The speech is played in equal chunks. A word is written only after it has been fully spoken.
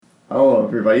Hello,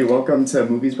 everybody. Welcome to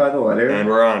Movies by the Letter. And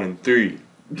we're on in 3,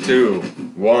 2,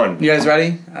 1. You guys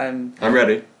ready? I'm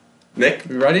ready. Nick?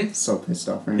 You ready? So pissed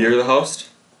off right now. You're the host?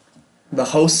 The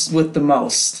host with the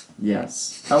most.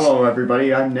 Yes. Hello,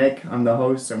 everybody. I'm Nick. I'm the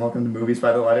host, and welcome to Movies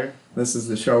by the Letter. This is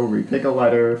the show where we pick a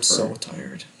letter for... So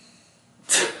tired.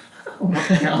 Oh my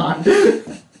god.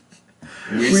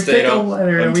 We pick stayed a up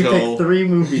letter and we until pick 3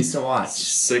 movies to watch.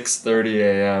 6:30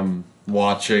 a.m.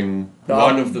 watching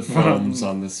one of the films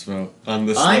on this list. I'm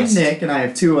Nick, and I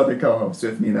have 2 other co-hosts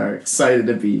with me that are excited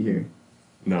to be here.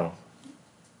 No.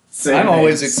 I'm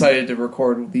always excited to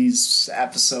record these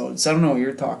episodes. I don't know what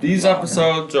you're talking These about.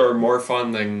 episodes are more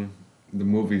fun than the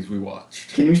movies we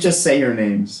watched. Can you just say your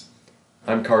names?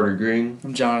 I'm Carter Green.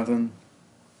 I'm Jonathan.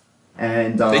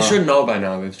 And They should know by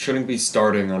now. They shouldn't be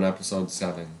starting on episode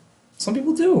 7. Some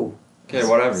people do. Okay,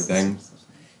 whatever, then.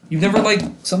 You've never,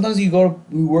 sometimes we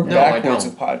work backwards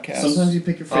with podcasts. Sometimes you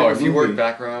pick your favorite if you movie.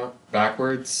 work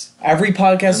backwards, Every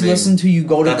podcast you listen to, you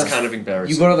go to that's kind of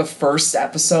embarrassing. You go to the first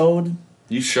episode.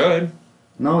 You should.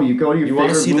 No, you go to your wanna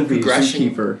favorite see the movie,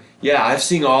 progression. Zookeeper. Yeah, I've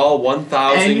seen all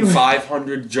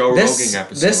 1,500 Joe Rogan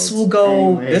episodes. This will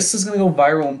go. Anyway. This is gonna go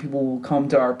viral, and people will come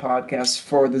to our podcast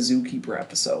for the Zookeeper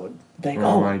episode.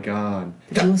 Oh my god.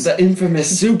 The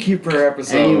infamous Zookeeper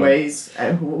episode. Anyways,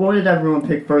 what did everyone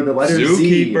pick for the letter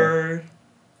Zookeeper. Z?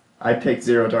 I picked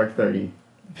 0 Dark 30.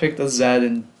 Pick the Z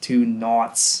and 2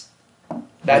 Naughts.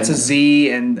 That's a Z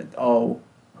and O.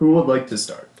 Who would like to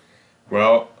start?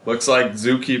 Well, looks like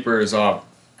Zookeeper is up.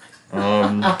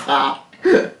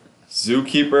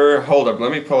 Zookeeper. Hold up,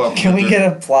 let me pull up. Can we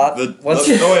get a plot?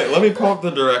 Let me pull up the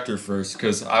director first,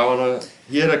 because I wanna.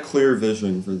 He had a clear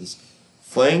vision for this.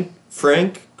 Frank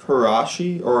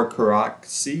Karashi or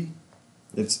Karaksi?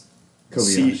 It's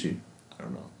Kobayashi. I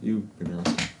don't know. You pronounce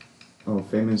it. Oh,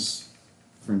 famous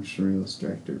French surrealist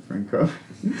director Franco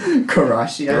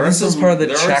Karashi. This is part of the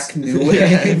Czech New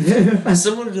Wave. Yeah.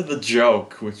 Similar to The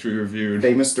Joke, which we reviewed.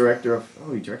 Famous director of...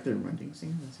 Oh, he directed The Wedding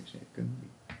Singer? That's actually a good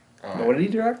movie. What did he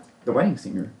direct? The Wedding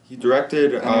Singer. He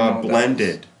directed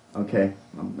Blended. Okay.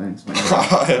 Thanks,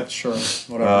 man. Sure.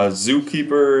 Whatever.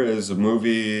 Zookeeper is a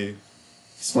movie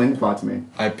Explain the plot to me.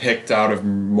 I picked out of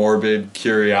morbid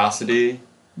curiosity.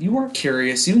 You weren't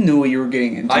curious. You knew what you were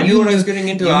getting into. I knew what I was getting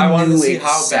into. I wanted to see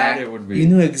how bad it would be. You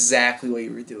knew exactly what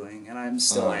you were doing, and I'm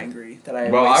still angry that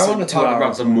I. Well, I want to talk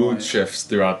about the the mood shifts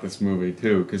throughout this movie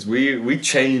too, because we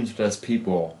changed as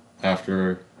people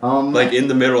after, in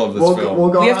the middle of this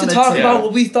film. We have to talk about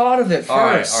what we thought of it first. All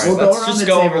right. We'll go Let's around just the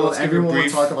go table over. Let's and give a everyone will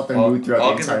brief. talk about their mood throughout I'll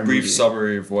the give entire a brief movie.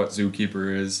 summary of what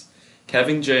Zookeeper is.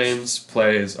 Kevin James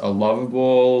plays a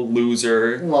lovable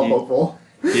loser. Lovable.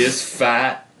 He is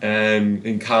fat and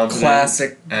incompetent.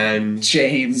 Classic and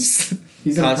James.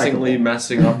 He's constantly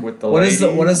messing up with the What ladies.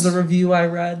 is the review I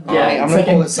read? Yeah, I'm it's gonna like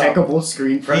pull this up. impeccable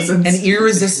screen presence. An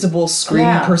irresistible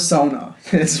screen persona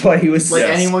is what he was Like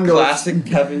saying. anyone goes... Classic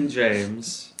Kevin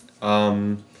James.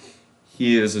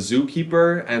 He is a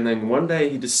zookeeper, and then one day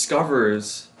he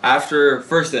discovers,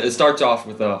 first it starts off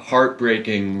with a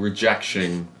heartbreaking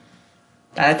rejection.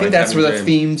 I think that's Kevin where the James.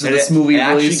 themes of And this it movie really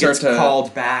actually start gets to...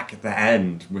 called back at the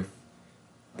end with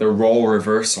the role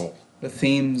reversal. The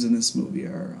themes in this movie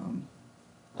are...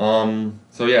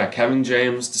 So yeah, Kevin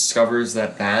James discovers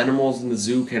that the animals in the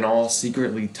zoo can all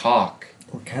secretly talk.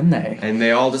 Or can they? And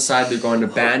they all decide they're going to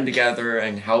band together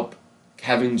and help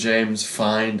Kevin James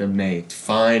find a mate,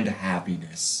 find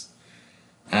happiness.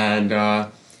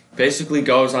 And basically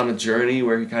goes on a journey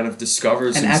where he kind of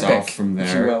discovers himself epic, from there.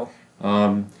 if you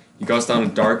will. He goes down a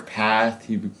dark path,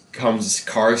 he becomes a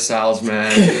car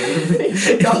salesman.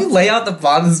 If you lay out the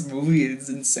plot of this movie, it's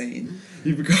insane.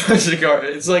 He becomes a car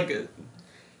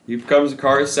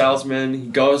salesman, he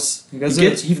gets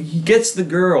the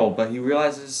girl, but he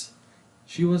realizes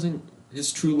she wasn't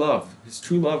his true love. His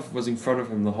true love was in front of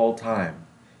him the whole time.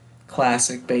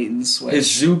 Classic bait and switch. His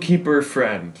zookeeper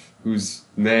friend, whose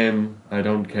name I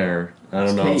don't care. I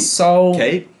don't know. Kate. So...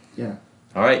 Kate? Yeah.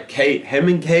 Alright, Kate. Him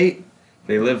and Kate,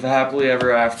 they live happily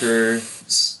ever after.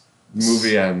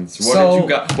 Movie ends.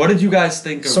 What did you guys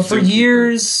think of So for Zookeeper?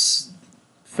 years,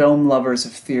 film lovers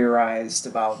have theorized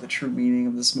about the true meaning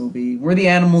of this movie. Were the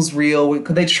animals real?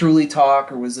 Could they truly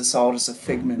talk? Or was this all just a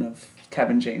figment of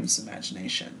Kevin James'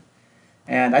 imagination?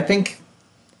 And I think,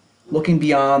 looking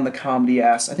beyond the comedy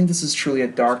I think this is truly a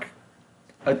dark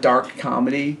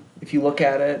comedy, if you look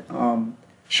at it.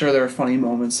 Sure, there are funny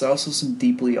moments. There are also some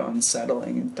deeply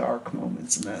unsettling and dark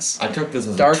moments in this. I took this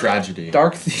as a tragedy.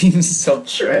 Dark themes of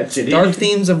Tragedy. Dark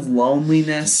themes of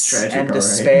loneliness Tragic, and all right.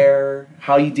 despair.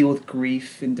 How you deal with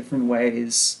grief in different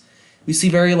ways. We see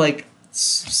very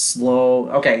slow.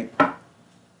 Okay,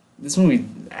 this movie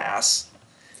ass.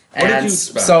 What did you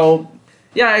expect? So,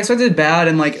 yeah, I expected bad,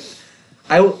 and like,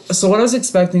 so what I was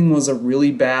expecting was a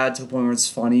really bad to the point where it's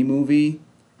funny movie,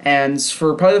 and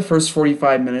for probably the first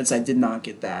 45 minutes, I did not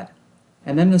get that,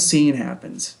 and then the scene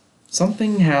happens.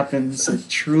 Something happens that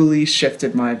truly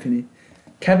shifted my opinion.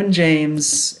 Kevin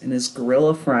James and his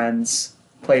gorilla friends,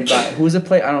 played by who was it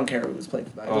played? I don't care who it was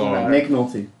played by. It doesn't matter. Nick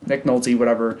Nolte. Nick Nolte,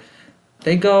 whatever.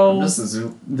 They go.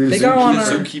 They go on The a-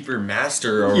 Zookeeper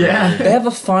master or Yeah. They have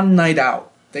a fun night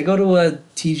out. They go to a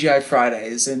TGI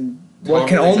Fridays, and what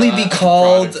can Totally only not be a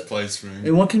called product placement.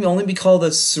 and what can only be called a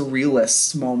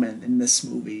surrealist moment in this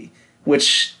movie,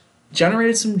 which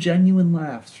generated some genuine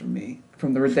laughs from me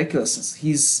from the ridiculousness.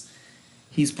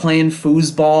 He's playing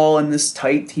foosball in this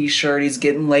tight t-shirt. He's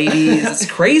getting ladies. It's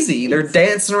crazy. They're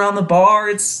dancing around the bar.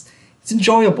 It's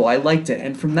enjoyable. I liked it,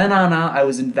 and from then on out, I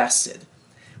was invested.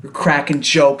 We're cracking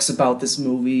jokes about this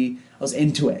movie. I was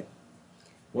into it.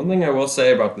 One thing I will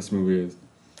say about this movie is,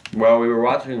 while we were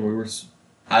watching,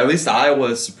 at least I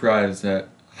was surprised at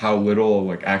how little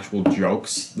like actual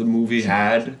jokes the movie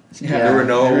had. Yeah, There were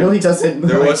no. It really doesn't.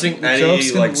 There like, wasn't the any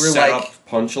jokes like were set like, up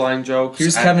punchline jokes.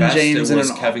 here's At Kevin best, James it in was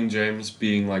an- Kevin James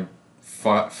being like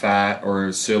fat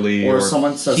or silly or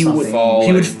someone says he would something. fall.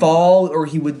 he would and- fall, or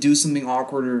he would do something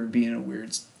awkward, or be in a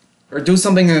weird, or do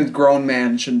something a grown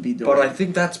man shouldn't be doing. But I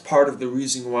think that's part of the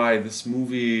reason why this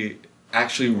movie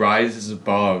actually rises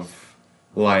above,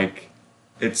 like,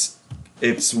 it's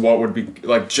what would be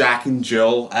like Jack and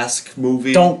Jill-esque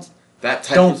movie. don't that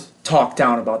type don't of, talk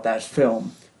down about that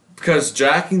film. because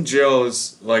Jack and Jill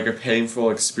is like a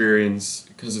painful experience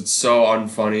because it's so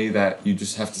unfunny that you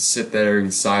just have to sit there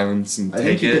in silence and I take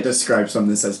think you it. could describe some of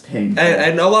this as painful.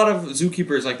 And a lot of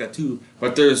Zookeeper is like that too.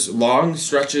 But there's long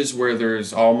stretches where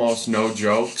there's almost no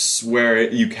jokes, where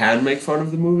you can make fun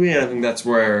of the movie, and I think that's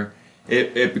where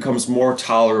it becomes more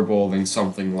tolerable than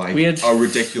something like We had- a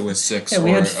Ridiculous Six Yeah, or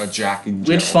we had- a Jack and We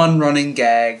Jill. had fun running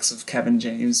gags of Kevin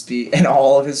James and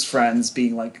all of his friends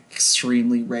being like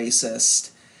extremely racist,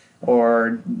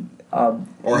 or Or him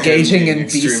engaging being in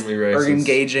extremely racist.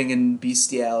 engaging in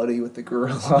bestiality with the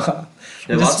gorilla.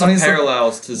 There are Just lots funny of as-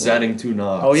 parallels to Zetting Two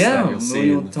Knobs. Oh yeah, that you'll see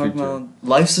we'll in the talk future. about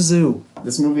Life's a Zoo.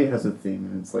 This movie has a theme,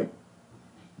 and it's like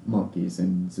monkeys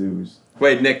and zoos.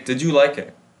 Wait, Nick, did you like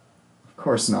it? Of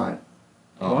course not.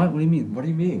 Oh. What? What do you mean? What do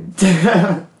you mean?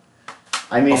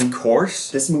 I mean, Of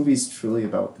course. this movie's truly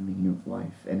about the meaning of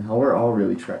life and how we're all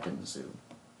really trapped in the zoo.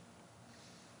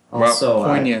 Well, Also,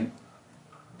 Poignant.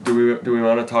 Do we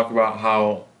want to talk about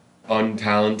how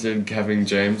untalented Kevin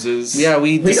James is? Yeah, we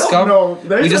we don't discovered. know.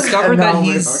 There's we an discovered that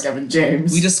anomaly he's- about Kevin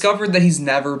James. We discovered that he's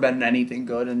never been in anything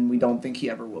good, and we don't think he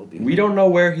ever will be. We don't know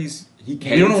where he We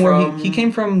came don't know from. where he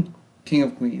came from. King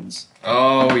of Queens.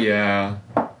 Oh yeah.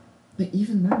 But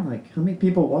even then, like, how many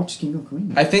people watch King of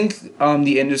Queens? I think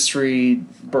the industry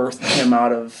birthed him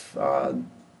out of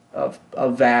a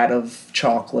vat of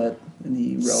chocolate, and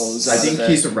he rose. I out think of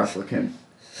he's it. a replicant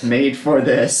made for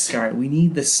this. All right, we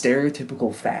need the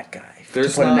stereotypical fat guy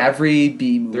There's to put in not- every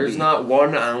B movie. There's not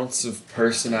 1 ounce of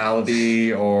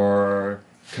personality or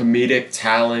comedic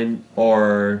talent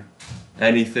or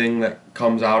anything that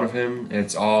comes out of him.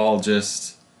 It's all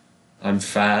just, I'm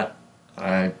fat,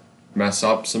 I mess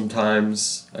up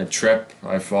sometimes, I trip,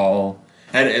 I fall.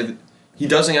 And he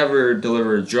doesn't ever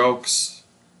deliver jokes,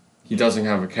 he doesn't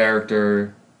have a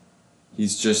character,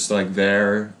 he's just like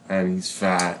there and he's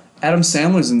fat. Adam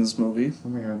Sandler's in this movie, Oh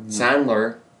my god.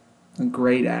 Sandler, a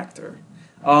great actor.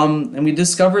 And we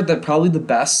discovered that probably the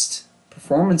best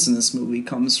performance in this movie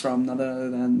comes from none other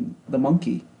than the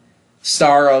monkey,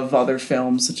 star of other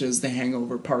films such as The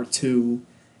Hangover Part 2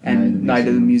 and Night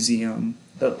of the Museum.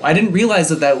 I didn't realize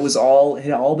that it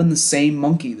had all been the same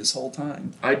monkey this whole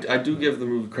time. I do give the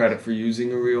movie credit for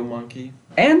using a real monkey.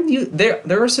 And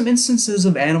there are some instances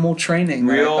of animal training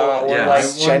that I Real- thought were yeah, like I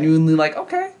want- genuinely like,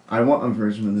 okay. I want a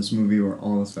version of this movie where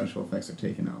all the special effects are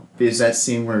taken out. Because that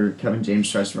scene where Kevin James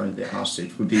tries to run the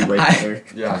hostage would be way better.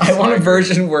 Yeah. I want a agree.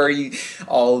 version where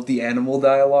all of the animal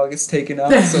dialogue is taken out,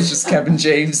 so it's just Kevin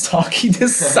James talking to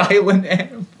silent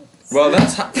animals. Well,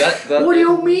 that's that. What do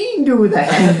you mean do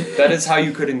that? That is how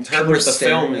you could interpret the film.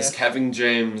 staring Is at- Kevin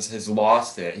James has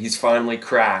lost it. He's finally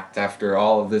cracked after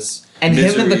all of this. And him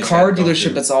misery at the he's car had to go dealership,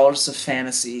 through. it's all just a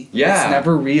fantasy. Yeah, It's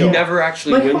never real. He never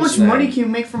actually Like, wins. how much then. money can you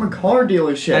make from a car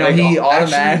dealership? And Like, he actually-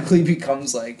 automatically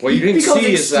becomes like... What you He didn't becomes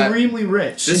see is that extremely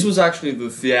rich. this was actually the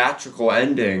theatrical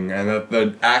ending, and that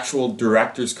the actual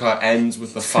director's cut ends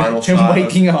with the final Him shot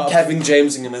waking of up. Kevin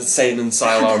James in an insane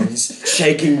asylum. He's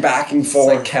shaking back and It's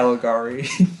forth. like Caligari.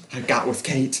 I got with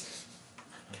Kate.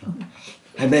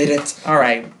 I made it.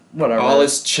 Alright, whatever.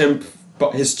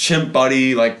 His chimp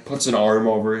buddy like puts an arm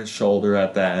over his shoulder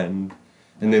at the end,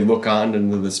 and they look on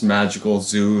into this magical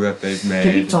zoo that they've made.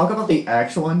 Can you talk about the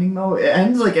actual ending though? It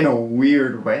ends like in a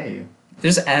weird way. It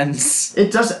just ends.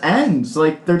 It just ends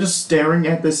like they're just staring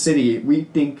at the city. We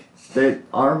think that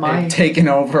They've taken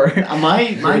over. my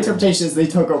interpretation is they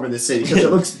took over the city because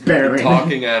it looks barren. The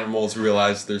talking animals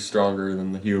realize they're stronger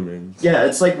than the humans. Yeah,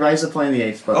 it's like Rise of Planet of the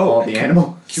Apes, but all the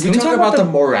animals. Can we talk about the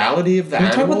morality of the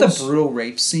animals? Can we talk about the brutal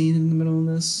rape scene in the middle of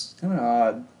this? Kind of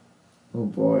odd. Oh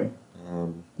boy. A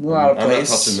little out of I'm not place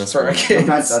touching this for one. a kid. I'm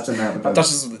not touching that with I'll touch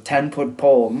this with a 10-foot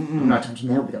pole. I'm not touching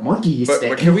that with a monkey stick.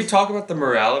 But can we talk about the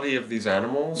morality of these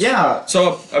animals? Yeah.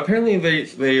 So apparently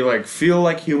they like feel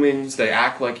like humans, they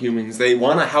act like humans, they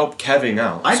want to help Kevin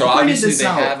out. I so pointed obviously this they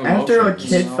out. have emotions. After a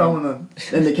kid fell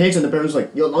in the cage and the bear was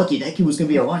like, "Yo, lucky that kid was gonna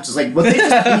be a lunch." It's like, but they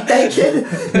just eat that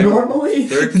kid normally.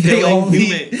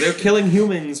 They're killing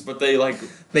humans, but they like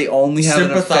They only have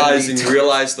sympathize an and affinity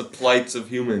realize the plights of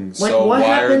humans. Like, so what why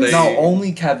happens- are they? No,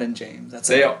 only Kevin James. That's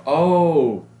They it.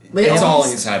 it's all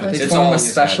in his head. They It's form all a in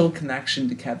his special head. connection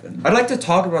to Kevin. I'd like to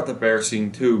talk about the bear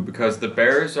scene too because the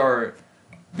bears are.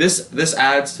 This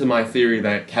adds to my theory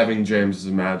that Kevin James is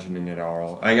imagining it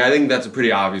all. I think that's a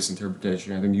pretty obvious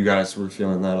interpretation. I think you guys were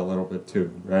feeling that a little bit too,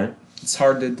 right? It's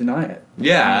hard to deny it.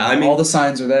 Yeah, I mean, all the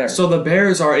signs are there. so the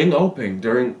bears are in open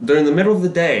during the middle of the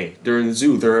day during the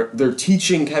zoo. They're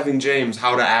teaching Kevin James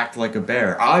how to act like a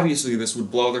bear. Obviously, this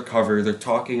would blow their cover. They're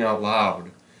talking out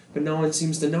loud, but no one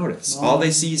seems to notice. All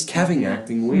they see is Kevin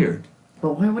acting weird.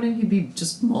 But why wouldn't he be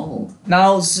just mauled?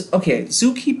 Now, okay,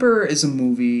 Zookeeper is a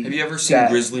movie. Have you ever seen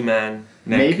that- Grizzly Man?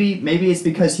 Nick? Maybe it's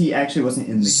because he actually wasn't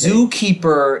in the cage.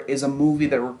 Zookeeper is a movie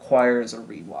that requires a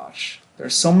rewatch.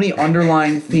 There's so many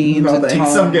underlying themes No, and thanks,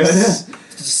 tones I'm good. to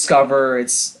discover.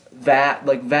 It's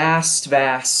vast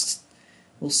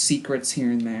little secrets here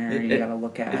and there you gotta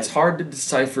look at. It's hard to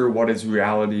decipher what is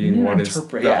reality and Yeah, what is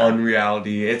interpret, the yeah.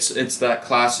 unreality. It's that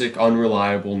classic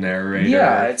unreliable narrator.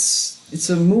 Yeah, it's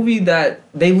a movie that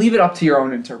they leave it up to your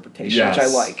own interpretation, which I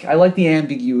Yes. like. I like the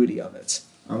ambiguity of it.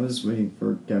 I was waiting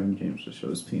for Kevin James to show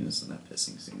his penis in that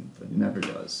pissing scene, but he never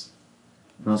does.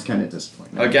 And I was kind of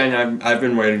disappointed. Again, I've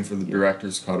been waiting for the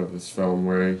director's cut of this film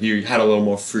where he had a little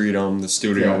more freedom. The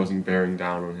studio Yeah. wasn't bearing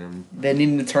down on him. They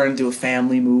needed to turn into a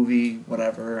family movie,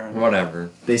 whatever. Whatever.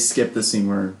 They skipped the scene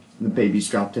where the baby's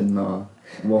dropped in the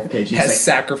wolf cage. He's Has like,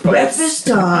 sacrifice. breakfast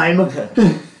time!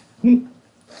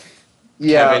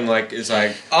 Yeah. Kevin is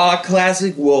like,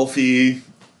 classic Wolfie.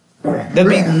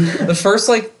 The first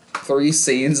like 3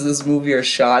 scenes of this movie are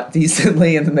shot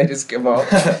decently, and then they just give up.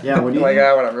 Yeah, what do you Like,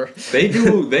 whatever. They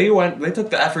took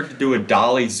the effort to do a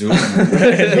dolly zoom.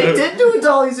 They did do a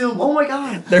dolly zoom! Oh my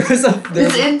god! There's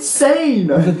It's insane!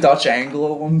 the Dutch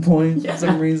angle at one point Yeah. for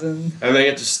some reason. And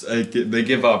they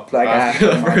give up Like, after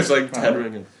the come first on. 10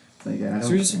 minutes. Like, I So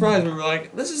don't- we're surprised. We were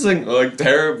like, this isn't like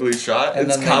terribly shot. And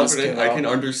It's then they just confident. give I up. can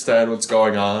understand what's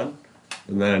going on.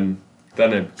 And then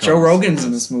it Joe comes. Rogan's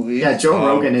in this movie. Yeah, Joe Oh.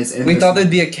 Rogan is in We this thought there'd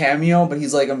be a cameo, but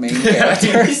he's like a main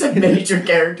character. He's a major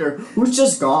character who's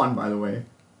just gone, by the way.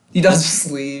 He does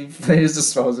just leave. They just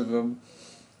dispose of him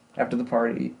after the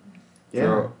party.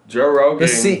 Yeah. Joe Rogan.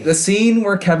 The scene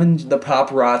where the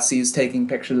paparazzi is taking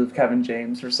pictures of Kevin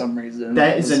James for some reason.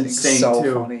 That is was insane, so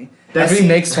too. funny. That After he scene-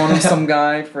 makes fun of some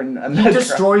guy for He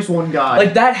destroys one guy.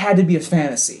 like that had to be a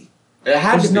fantasy. It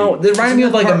had There's to no. be. It reminded me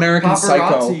of like American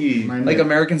Psycho, Paparazzi. like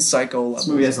American Psycho. This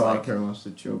movie has a lot of like, parallels to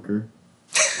Joker.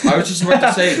 I was just about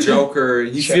to say Joker.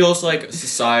 He feels like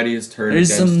society is turning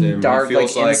There's against some him. dark He like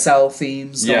feels like incel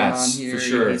themes going Yes, on here. for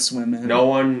sure. He hates women. no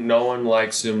one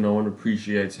likes him. No one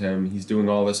appreciates him. He's doing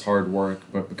all this hard work,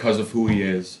 but because of who he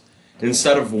is,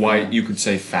 instead of white, you could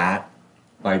say fat.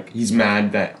 Like he's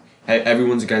mad that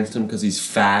everyone's against him because he's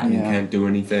fat and Yeah. can't do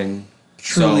anything.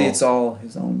 Truly, So- it's all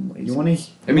his own lazy. You want to?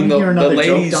 I mean, the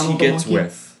ladies he Donald gets the monkey?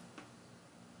 with.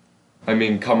 I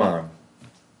mean, come on.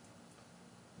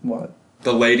 What?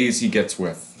 The ladies he gets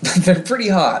with. They're pretty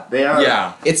hot. They are.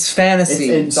 Yeah. It's fantasy.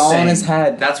 It's It's all in his insane.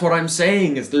 head. That's what I'm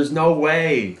saying, is there's no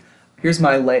way. Here's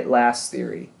my last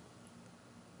theory.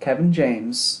 Kevin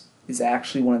James is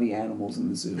actually one of the animals in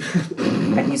the zoo.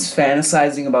 And he's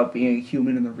fantasizing about being a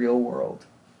human in the real world.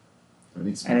 And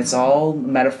it's all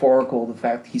metaphorical, the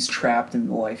fact that he's trapped in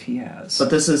the life he has. But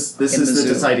this is In the the zoo.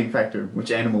 deciding factor.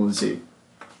 Which animal is he?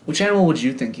 Which animal would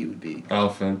you think he would be?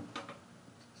 Elephant.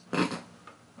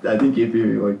 I think he'd be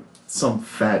like some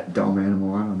fat dumb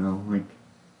animal. I don't know. Like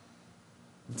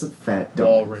It's a fat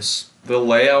dog. walrus. The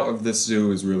layout of this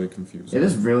zoo is really confusing. It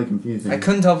is really confusing. I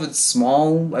couldn't tell if it's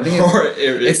small. I think Or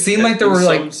it seemed like there were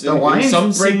like the lions in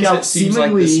some break scenes out it seems like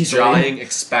seemingly this easily. giant,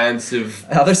 expansive.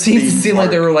 other scenes theme seemed like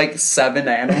park. there were like 7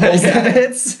 animals in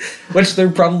it, which there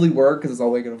probably were because it's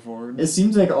all they could afford. It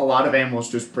seems like a lot of animals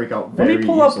just break out Let very me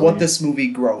pull up easily. what this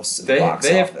movie grossed at the box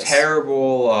They have office.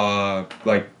 terrible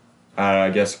I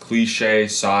guess cliche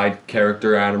side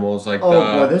character animals like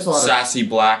boy, there's a lot of- sassy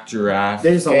black giraffe.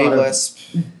 There's a Gay lot of, lisp.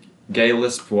 Gay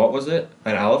lisp. What was it?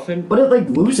 An elephant? but it like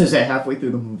loses it halfway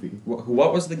through the movie.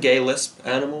 What was the gay lisp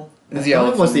animal? It's I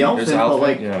thought it was the elephant, There's but elephant,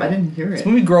 like yeah. I didn't hear This it.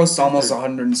 movie grossed almost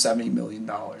 $170 million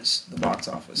at the box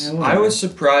office. Yeah, I was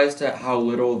surprised at how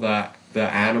little that the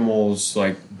animals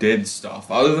like did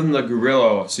stuff. Other than the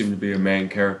gorilla seemed to be a main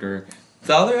character.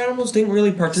 The other animals didn't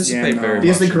really participate no. very much.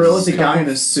 Because the in gorilla's a this. guy in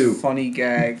a suit. Funny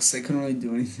gags. They couldn't really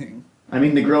do anything. I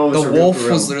mean, the gorilla was The a real wolf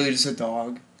gorilla. was literally just a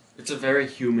dog. It's a very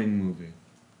human movie.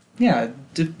 Yeah,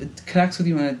 it connects with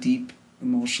you on a deep,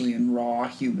 emotionally and raw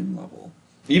human level.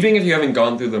 Even if you haven't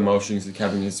gone through the motions of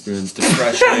Kevin Eastman's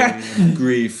depression,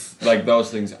 grief, like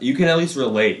those things, you can at least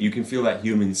relate. You can feel that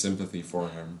human sympathy for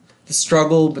him. The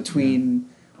struggle between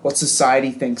what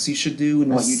society thinks you should do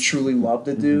and what you truly love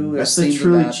to do. That's There's the themes of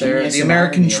truly that there. genius The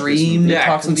American irony of this dream. movie. It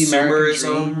talks about the American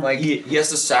consumerism. dream. Like, he has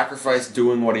to sacrifice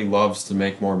doing what he loves to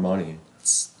make more money.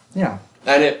 yeah.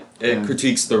 And it Yeah.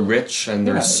 critiques the rich and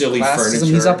their Yeah, silly classism. furniture.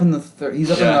 He's up in the he's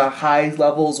up in Yeah. the high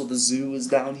levels with the zoo is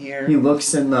down here. He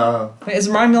looks in the. Hey, it's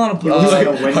reminding me a lot of He looks like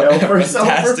a window for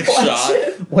Fantastic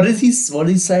self-reflection. what did he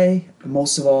say?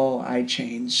 Most of all, I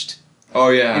changed. Oh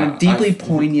yeah. In a deeply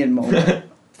poignant moment,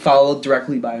 followed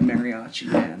directly by a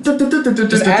mariachi band.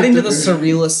 Just adding to the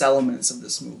surrealist elements of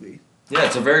this movie. Yeah,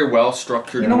 it's a very well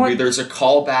structured You know movie. what? There's a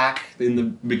callback in the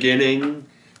beginning,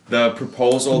 the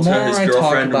proposal The to more his I talk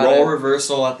girlfriend, about role it-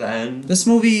 reversal at the end. This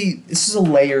is a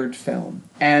layered film,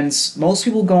 and most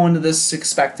people go into this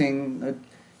expecting a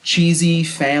cheesy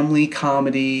family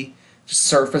comedy, just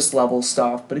surface level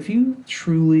stuff. But if you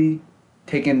truly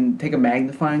take a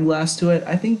magnifying glass to it,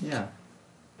 I think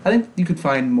you could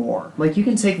find more. Like, you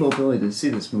can take Lil Billy to see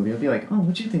this movie. He'll be like, oh,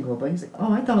 what'd you think, Lil Billy? He's like,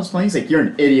 oh, I thought it was funny. He's like, you're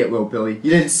an idiot, Lil Billy.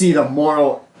 You didn't see the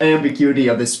moral ambiguity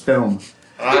of this film.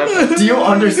 Do you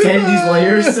understand these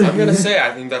layers? I'm gonna say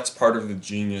I think that's part of the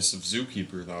genius of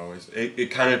Zookeeper, though. Is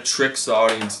it kind of tricks the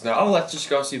audience now. Oh, let's just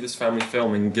go see this family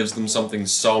film and gives them something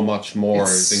so much more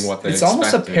than what they It's expected.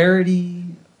 almost a parody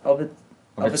of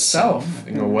itself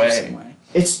in a way. some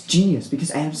It's genius, because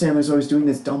Adam Sandler's always doing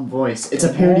this dumb voice. It's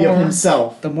a parody of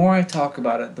himself. The more I talk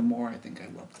about it, the more I think I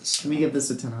love this. Can we give this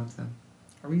a 10 out of 10?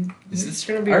 Are we? Is this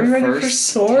gonna be Are our we ready for first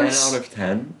source? 10 out of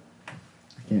 10? I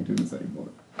can't do this anymore.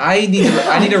 I need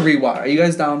a rewatch. Are you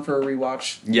guys down for a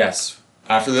rewatch? Yes.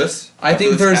 After this? I After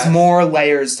think this there's cast? more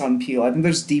layers to unpeel. I think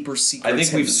there's deeper secrets. I think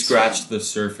hidden we've in this scratched film. the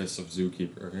surface of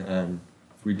Zookeeper, and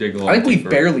if we dig a little I think we deeper,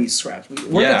 barely scratched.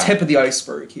 We're Yeah. at the tip of the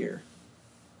iceberg here.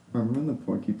 Remember when the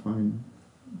porcupine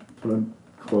put a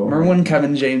quote? Remember when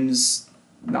Kevin James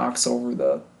knocks over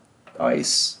the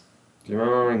ice? Do you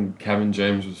remember when Kevin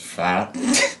James was fat?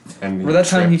 And Remember that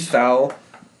time he tripped? fell?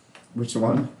 Which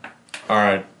one?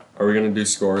 Alright, are we gonna do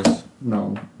scores?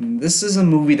 No. This is a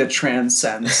movie that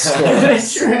transcends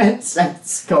scores.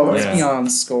 Transcends scores. Yeah. It's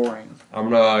beyond scoring. I'm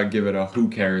gonna give it a who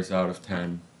cares out of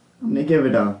 10. I'm gonna give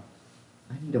it a.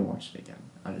 I need to watch it again.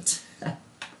 Out of 10.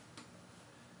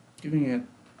 Giving it.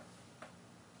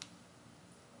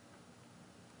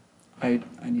 I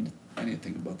need to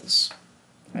think about this.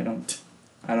 I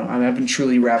haven't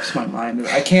truly wrapped my mind.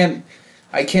 I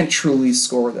can't truly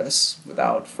score this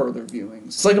without further viewings.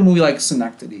 It's like a movie like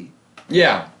Synecdoche.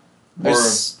 Yeah. Or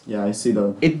There's- Yeah, I see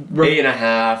the. It re-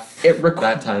 8.5. it requ-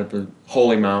 that type of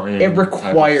Holy Mountain. it type of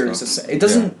requires stuff. it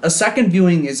doesn't a second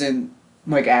viewing isn't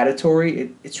like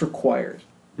additory. It's required.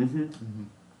 Yeah. Mm-hmm.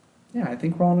 Yeah, I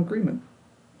think we're all in agreement.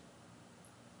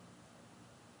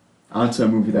 Onto a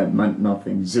movie that meant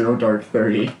nothing. Zero Dark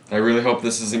 30. I really hope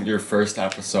this isn't your first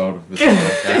episode of this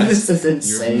podcast. This is You have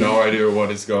insane. no idea what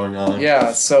is going on.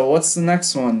 Yeah. So what's the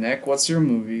next one, Nick? What's your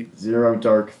movie? Zero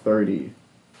Dark 30.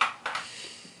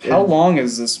 How long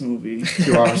is this movie?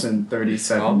 2 hours and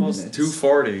 37 Almost minutes.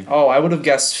 240. Oh, I would have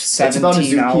guessed It's about a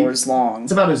 17 zookeeper. hours long.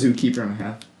 It's about a zookeeper and a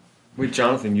half. Wait,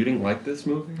 Jonathan, you didn't like this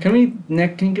movie?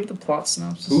 Nick, can you give the plot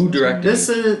synopsis? Who directed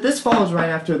This follows right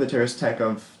after the terrorist attack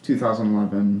of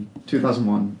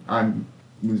 2001. I'm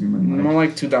losing my mind. More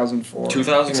like 2004.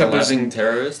 2011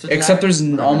 terrorist attack? Except there's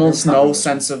almost no Probably.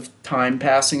 sense of time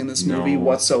passing in this movie No.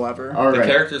 whatsoever. All The right.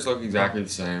 characters look exactly the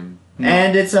same.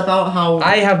 And it's about how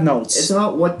I have notes. it's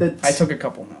about what the. I took a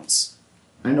couple notes.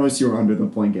 I noticed you were under the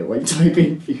blanket, like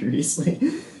typing furiously.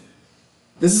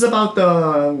 This is about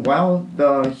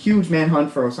the huge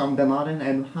manhunt for Osama bin Laden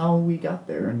and how we got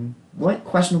there and what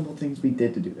questionable things we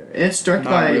did to do there. And it's directed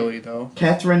by really, though.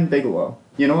 Catherine Bigelow.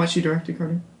 You know what she directed,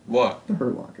 Carter? What? The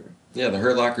Hurt Locker. Yeah, The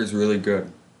Hurt Locker is really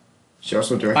good. She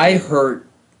also directed. I hurt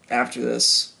after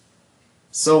this.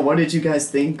 So, what did you guys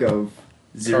think of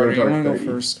Zero Carter, Dark you want to 30?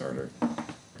 go first, Carter?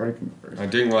 Carter can go first. I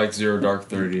didn't like Zero Dark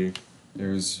 30. It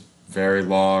was very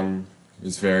long. It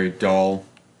was very dull.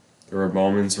 There were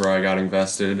moments where I got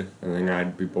invested, and then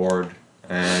I'd be bored.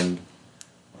 And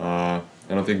I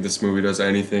don't think this movie does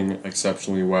anything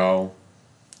exceptionally well.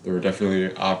 There were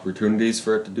definitely opportunities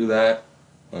for it to do that,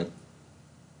 but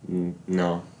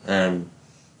no. And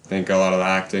I think a lot of the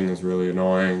acting is really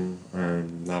annoying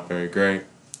and not very great.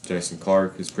 Jason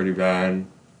Clarke is pretty bad.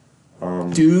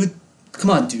 Dude, come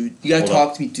on, dude. You gotta Hold talk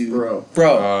up. to me, dude.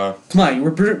 Bro. Come on,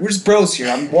 we're just bros here.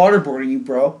 I'm waterboarding you,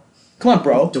 bro. Come on,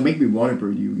 bro. Don't make me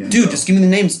waterboard you again. Dude, bro. just give me the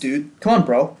names, dude. Come on,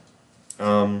 bro.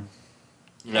 An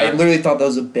I act- literally thought that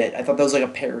was a bit. I thought that was like a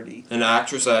parody. an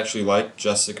actress I actually like,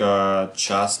 Jessica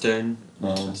Chastain.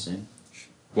 Chastain.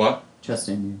 What?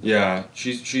 Chastain. Yeah,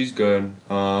 she's good.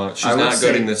 She's I would not good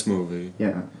say- in this movie.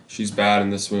 Yeah. She's bad in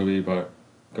this movie, but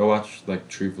go watch like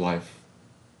Tree of Life.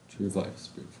 Tree of Life is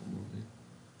a beautiful movie.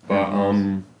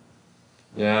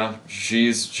 But yeah,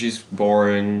 she's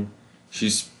boring.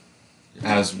 She's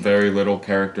has very little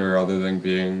character other than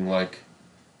being like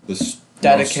this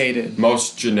Dedicated.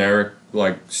 most generic,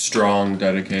 like strong,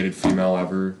 dedicated female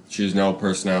ever. She has no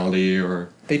personality or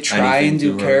They try anything and do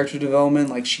to her. character development,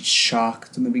 like she's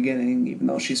shocked in the beginning, even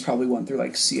though she's probably went through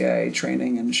like CIA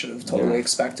training and should have totally Yeah.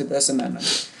 expected this, and then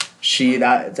she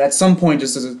that at some point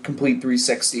just does a complete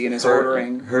 360 and is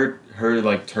ordering. her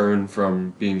like turn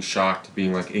from being shocked to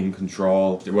being like in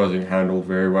control. It wasn't handled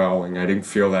very well, and I didn't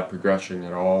feel that progression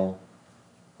at all.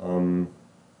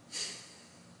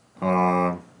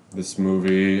 This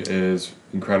movie is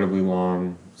incredibly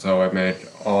long, so it made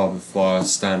all of the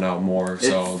flaws stand out more. So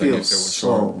It than if it feels was so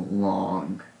short.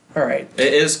 long. All right,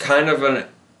 It is kind of an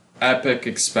epic,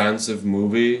 expansive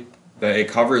movie that it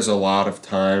covers a lot of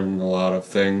time and a lot of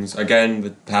things. Again, the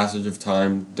passage of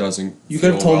time doesn't. you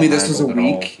could have feel told me well this was a handled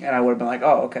at all. week, and I would have been like,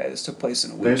 oh, okay, this took place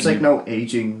in a week. There's like no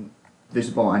aging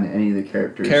visible on any of the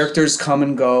characters. Characters come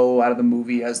and go out of the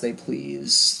movie as they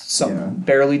please. Some Yeah.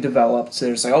 barely developed. So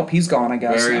there's like, oh, he's gone, I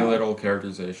guess. Very now. little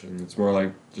characterization. It's more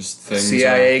like just things.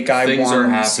 CIA guy things one, are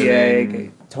happening. CIA guy,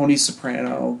 Tony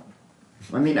Soprano.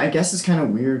 I mean, I guess it's kind of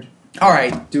weird All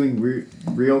right, doing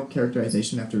real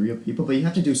characterization after real people, but you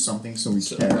have to do something so we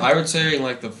care. I would say in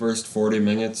like the first 40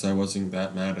 minutes, I wasn't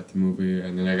that mad at the movie,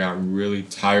 and then I got really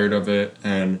tired of it.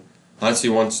 And honestly,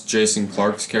 once Jason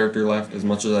Clarke's character left, as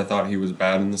much as I thought he was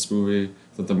bad in this movie,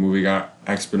 that the movie got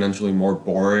exponentially more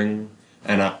boring,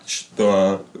 and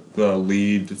the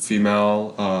lead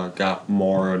female got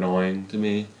more annoying to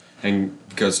me, and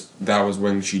because that was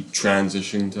when she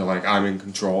transitioned to like I'm in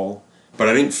control. But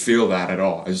I didn't feel that at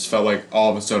all. I just felt like all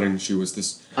of a sudden she was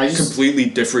this completely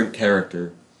different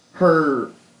character. Her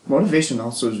motivation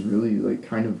also is really like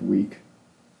kind of weak.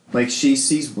 Like she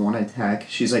sees one attack,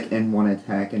 she's like in one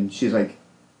attack, and she's like,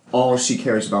 all she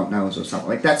cares about now is Osama.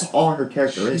 Like that's all her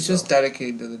character is. he's just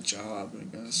dedicated to the job, I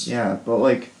guess. Yeah, but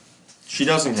like She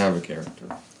doesn't have a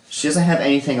character. she doesn't have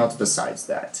anything else besides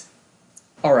that.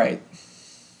 All right.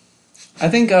 I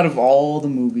think out of all the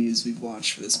movies we've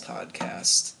watched for this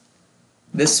podcast,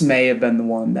 this may have been the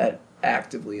one that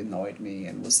actively annoyed me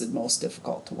and was the most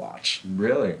difficult to watch.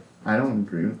 Really? I don't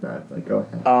agree with that. Like go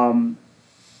ahead.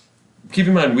 Keep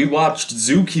in mind, we watched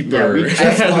Zookeeper. Yeah, we just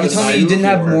Are you watched telling me you didn't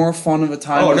have before. more fun of a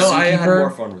time Oh with no, Zookeeper? I had more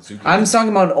fun with Zookeeper. I'm just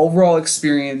talking about overall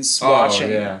experience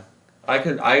watching. Oh yeah,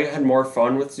 I had more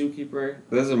fun with Zookeeper.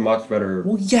 This is a much better.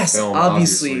 Well, yes, film,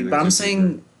 obviously, than but I'm Zookeeper.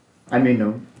 saying I mean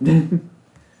no.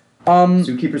 um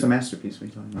Zookeeper's a masterpiece. What are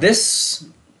you talking about? this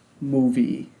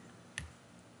movie,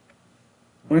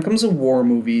 when it comes to war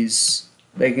movies,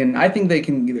 I think they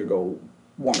can either go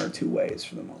one or two ways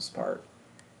for the most part.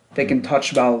 They can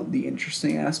touch about the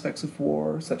interesting aspects of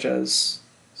war, such as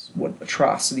what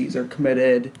atrocities are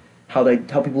committed, how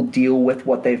people deal with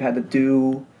what they've had to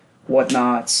do,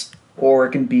 whatnot, or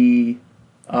it can be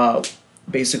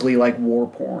basically like war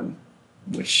porn,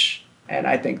 and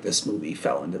I think this movie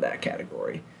fell into that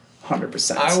category,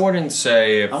 100%. I wouldn't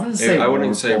say I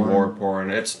wouldn't say war war porn.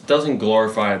 porn. It doesn't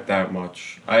glorify it that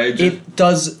much. It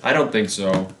does. I don't think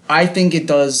so. I think it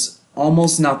does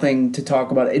almost nothing to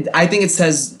talk about. I think it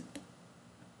says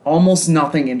almost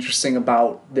nothing interesting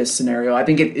about this scenario. I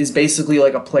think it is basically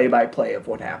like a play-by-play of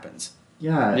what happens.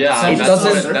 Yeah. Yeah, It that's,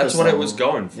 doesn't- what, that's what it was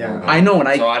going. going for. Yeah. though. I know,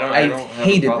 and So I don't have a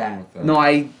hated problem that. with that. No,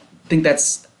 I think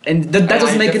that's And that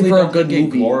doesn't make it definitely for a don't good think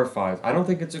movie. It glorifies. I don't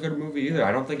think it's a good movie either.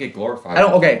 I don't think it glorifies.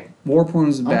 Okay, war porn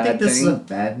is a I don't bad think this thing. is a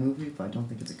bad movie, but I don't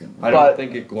think it's a good movie. I But- don't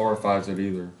think it glorifies it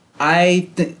either. I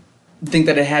think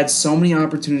that it had so many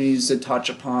opportunities to touch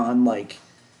upon like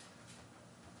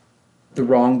the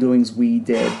wrongdoings we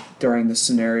did during the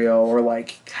scenario, or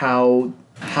like how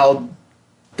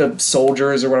the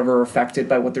soldiers or whatever are affected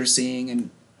by what they're seeing, and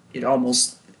it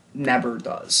almost never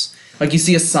does. Like you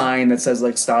see a sign that says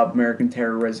like "Stop American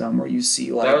Terrorism," or you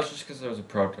see like That was just because there was a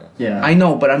protest. Yeah. I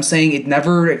know, but I'm saying it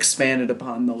never expanded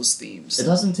upon those themes. It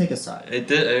doesn't take a side. It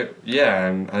did, yeah,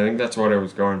 and I think that's what it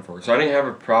was going for. So I didn't have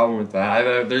a problem with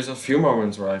that. There's a few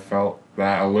moments where I felt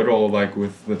that a little, like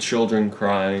with the children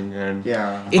crying and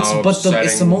Yeah. It's how it's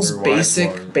upsetting the most their wife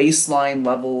basic was. baseline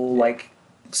level like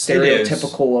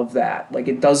stereotypical of that. Like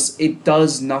it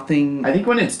does nothing. I think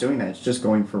when it's doing that, it's just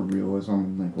going for realism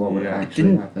and like what would Yeah. actually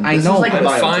Didn't- happen. I This know, is like a I'm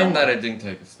but- fine biodrama. that it didn't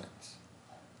take a stance.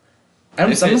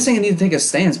 I'm if not it- saying it needs to take a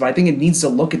stance, but I think it needs to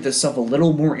look at this stuff a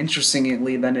little more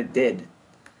interestingly than it did.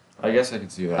 I guess I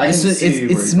could see that. I It's can see where it's you're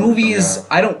coming from, movies. yeah.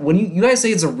 I don't. When you guys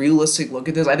say it's a realistic look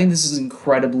at this, I think this is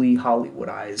incredibly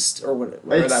Hollywoodized, or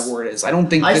whatever It's- that word is. I don't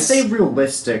think I this. say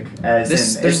realistic as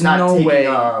This- in there's it's not no taking way-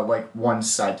 like one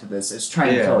side to this. It's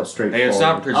trying to Yeah, tell it and straightforward. it's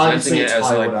not presenting Obviously, it it's as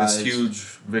like this Hollywoodized. huge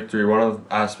victory. One of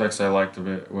the aspects I liked of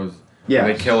it was Yeah.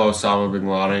 they kill Osama bin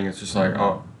Laden. It's just like,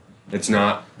 oh, it's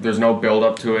not. There's no build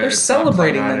up to it. They're it's not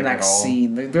celebrating the climatic at next all.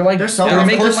 scene. They're like They're they're celebrating.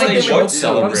 making Of course like they a would joke. I'm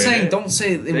celebrate saying, it. don't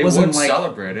say it They wasn't would like.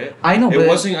 celebrate it. I know, It but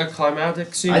wasn't a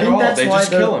climactic scene I at think all. that's They why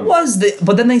just they're- kill him.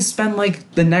 But then they spend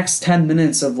like the next 10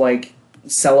 minutes of like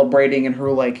celebrating and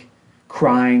her like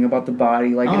crying about the body.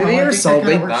 Like Oh, they I are think so that kinda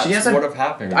they. works. That's She has a- what have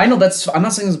happened. I know that's. I'm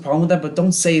not saying there's a problem with that, but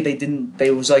don't say they didn't.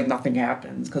 They was like nothing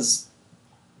happened because.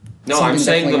 No, I'm something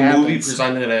saying the definitely movie happens.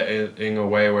 presented it in a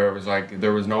way where it was like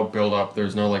there was no build up,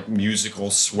 there's no like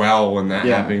musical swell when that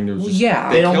Yeah. happened. There was Well, just,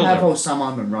 yeah. They don't killed have him.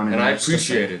 Osama bin Laden. And I It's just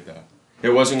like- appreciated that.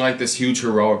 It wasn't like this huge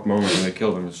heroic moment when they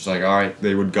killed him. It's just like, alright,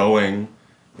 they would go in,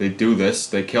 they do this,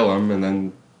 they kill him, and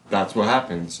then that's what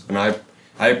happens. And I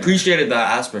appreciated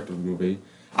that aspect of the movie.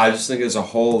 I just think as a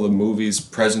whole, the movie's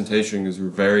presentation is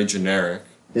very generic.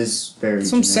 is very.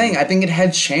 That's what I'm saying. generic. I think it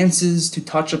had chances to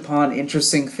touch upon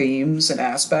interesting themes and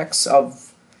aspects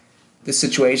of the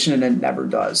situation, and it never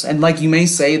does. And like you may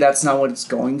say, that's not what it's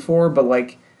going for, but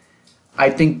like, I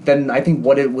think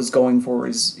what it was going for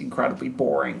is incredibly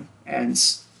boring and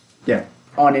Yeah.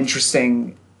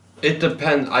 uninteresting. It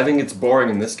depends. I think it's boring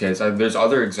in this case. There's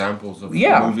other examples of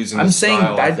Yeah, movies in I'm this saying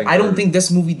style. I don't are- think this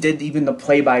movie did even the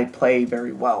play-by-play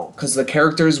very well because the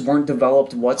characters weren't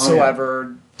developed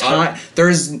whatsoever.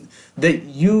 There's that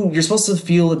you're supposed to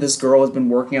feel that this girl has been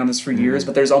working on this for years,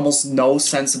 but there's almost no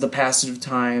sense of the passage of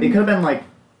time. It could have been like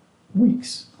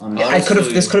weeks. Honestly. I could have.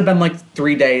 This Honestly- could have been like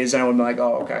 3 days, and I would have been like,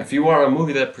 "Oh, okay." If you want a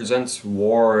movie that presents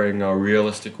war in a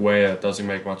realistic way that doesn't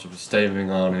make much of a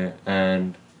statement on it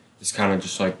and is kind of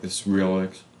just like this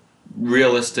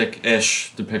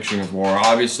realistic-ish depiction of war.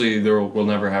 Obviously, we'll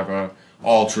never have a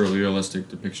ultra realistic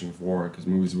depiction of war because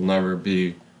movies will never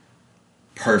be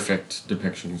perfect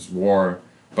depictions of war.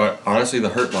 But honestly, The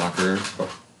Hurt Locker,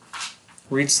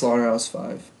 Read Slaughterhouse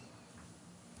 5.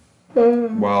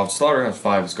 while Slaughterhouse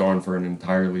 5 is going for an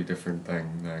entirely different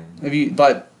thing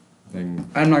But than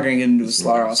I'm not going to get into a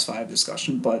Slaughterhouse 5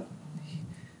 discussion. But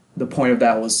the point of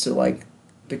that was to like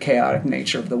the chaotic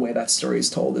nature of the way that story is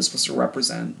told is supposed to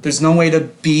represent. There's no way to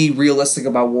be realistic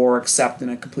about war except in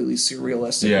a completely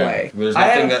surrealistic way. There's I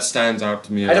nothing had- that stands out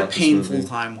to me. I had a about this painful movie.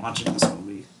 time watching this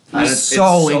movie. And It's it's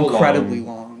so so incredibly long.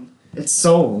 long. It's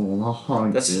so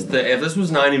long. This is dude. if this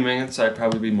was 90 minutes, I'd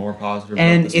probably be more positive.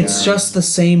 And about this it's movie. just the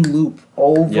same loop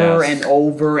over Yes. and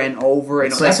over and over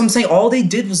and It's that's like- what I'm saying. All they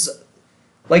did was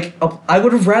like I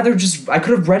would have rather just I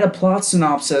could have read a plot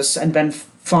synopsis and been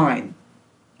fine.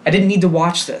 I didn't need to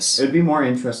watch this. It'd be more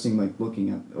interesting, like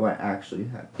looking at what actually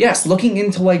happened. Yes, looking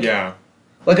into like yeah,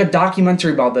 like a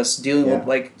documentary about this, dealing Yeah. with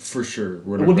like for sure. it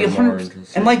Would would be been more 100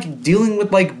 interesting. and like dealing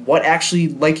with like what actually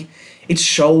like it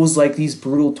shows like these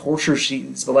brutal torture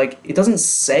scenes, but like it doesn't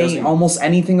say Doesn't- almost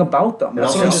anything about them. It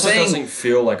That's it what I'm also saying. doesn't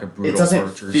feel like a brutal It doesn't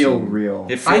torture feel scene. real.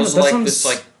 It I know, feels that's what like I'm this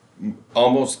s- like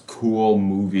almost cool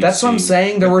movie. That's what I'm scene.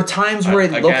 saying. There were times where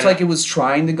it Again, looked like it was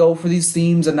trying to go for these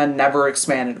themes and then never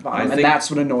expanded upon I them, and think-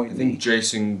 that's what annoyed I think me.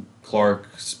 Jason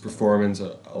Clarke's performance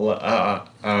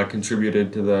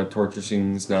contributed to the torture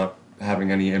scenes not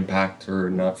having any impact or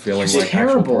not feeling He's like actual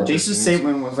terrible. torture Jason scenes.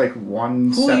 Statham was like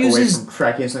one Who step uses- away from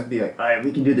cracking something. Be like, all right,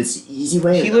 we can do this the easy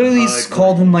way. He literally Like,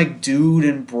 called him like dude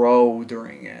and bro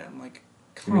during it. I'm like,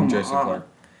 You mean come Jason on. Clarke?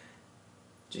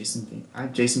 Jason Bateman. I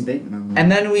have Jason Bateman on.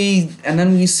 And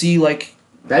then we see like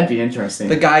That'd be interesting.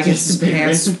 The guy gets his Just a big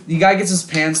pants. man. The guy gets his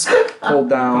pants pulled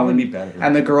down. Probably be better.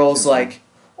 And the girl's like,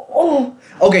 oh.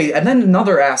 Okay, and then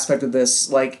another aspect of this,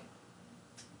 like,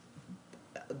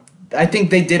 I think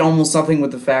they did almost something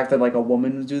with the fact that like a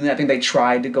woman was doing that. I think they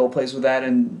tried to go place with that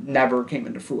and never came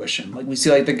into fruition. Like we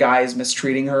see like the guy is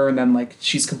mistreating her and then like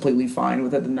she's completely fine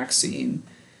with it the next scene.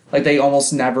 Like they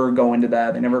almost never go into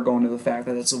that. They never go into the fact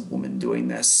that it's a woman doing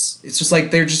this. It's just like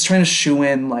they're just trying to shoe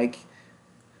in like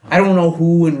I don't know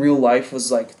who in real life was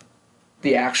like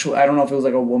the actual I don't know if it was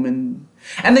like a woman.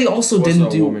 And they also didn't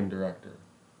do woman director.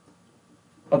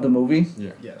 Of the movie?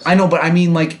 Yeah. Yes. I know, but I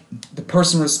mean, like, the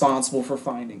person responsible for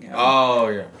finding him. Oh,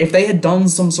 yeah. If they had done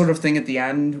some sort of thing at the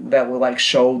end that would, like,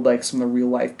 showed, like, some of the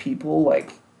real-life people,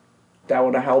 like, that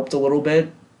would have helped a little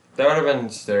bit. That would have been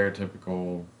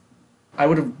stereotypical. I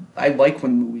like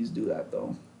when movies do that,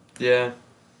 though. Yeah.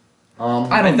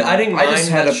 I don't know. I didn't mind I just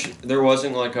had there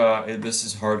wasn't, like, this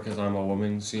is hard because I'm a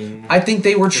woman scene. I think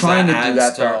they were trying to do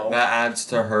that, though. That adds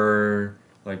to her,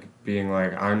 like, being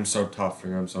like, I'm so tough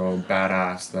and I'm so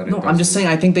badass that No, I'm just saying,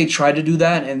 I think they tried to do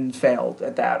that and failed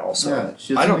at that also.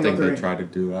 Yeah, I don't think they tried to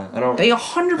do that. I don't. They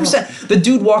 100%. The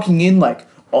dude walking in like,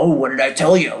 oh, what did I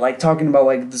tell you? Like talking about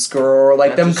like this girl or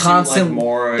like That them just seemed constant, like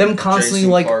more them constantly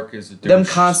Jason like, Clarke is a them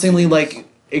douche. constantly like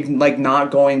not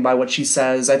going by what she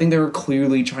says. I think they were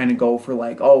clearly trying to go for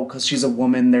like, oh, because she's a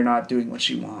woman, they're not doing what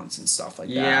she wants and stuff like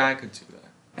that. Yeah, I could see that.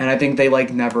 And I think they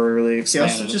like never really He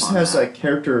expanded. also just upon has that. like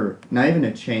character, not even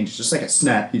a change, just like a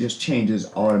snap. He just changes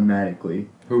automatically.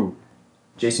 Who?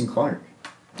 Jason Clarke.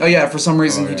 Oh yeah, for some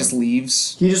reason Oh, he yeah. just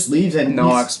leaves. He just leaves and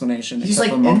No he's, explanation. he's except like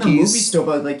for in the movie monkeys. still,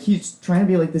 but like he's trying to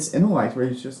be like this intellect where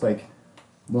he's just like,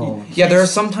 well, Yeah, there are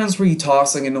some times where he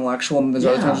talks like intellectual, and there's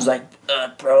other Yeah. times he's like,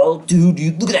 bro, dude,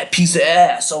 you look at that piece of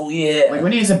ass. Oh yeah. like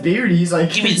when he has a beard, he's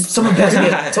like, Give me somebody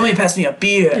pass me a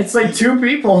beer. it's like two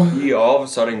people. He all of a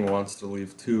sudden wants to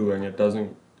leave too, and it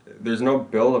doesn't. There's no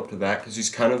build up to that because he's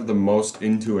kind of the most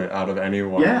into it out of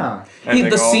anyone. Yeah. And The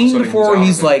then all of a scene sudden before out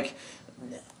he's of it. like,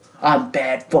 I'm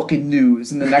bad fucking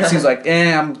news, and the next he's like,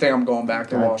 I think I'm going back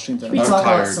to God. Washington. We I'm talk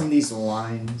about tired. some of these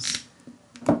lines,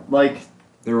 like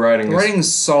the writing The is writing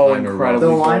is so kinda incredibly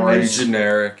rough. The line boring. where very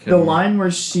generic. the and line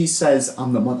where she says,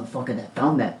 "I'm the motherfucker that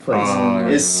found that place," Oh,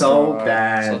 is yeah. so God.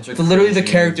 bad. such a Literally, the cringy-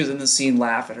 characters in the scene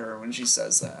laugh at her when she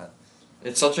says that.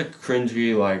 It's such a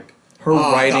cringy like. Her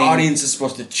Oh, writing, the audience is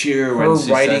supposed to cheer her when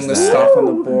she writing says the that. stuff on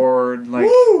the board, like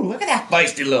Woo! Look at that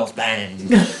feisty little thing.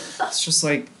 it's just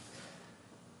like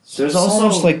There's so also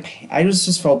much like I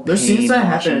just felt there's pain scenes that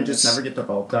happen watching and just this. never get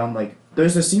developed on. Like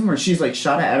there's a scene where she's like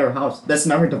shot at her house. That's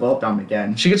never developed on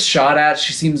again. She gets shot at.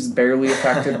 She seems barely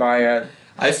affected by it.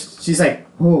 She's like,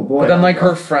 oh boy. But then, like,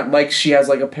 her friend, like, she has,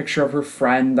 like, a picture of her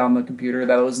friend on the computer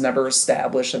that was never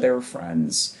established that they were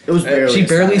friends. It was barely. She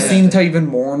barely established. seemed to even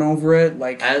mourn over it.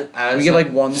 Like, As we get,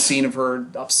 like, one scene of her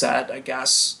upset, I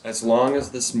guess. as long as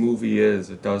this movie is,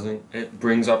 it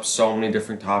brings up so many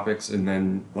different topics and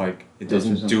then like it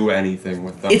doesn't do anything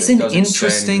with them. It's It an doesn't say anything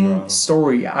interesting about-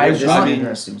 story. It is I an mean,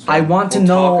 interesting story. I want to We'll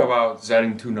talk know. about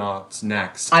Zetting to Naughts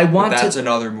next. I but want that's to-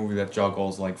 another movie that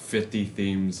juggles like 50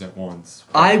 themes at once.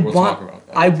 We'll talk about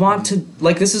that. I want to,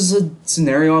 like, this is a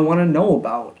scenario I want to know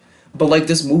about. But, like,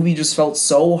 this movie just felt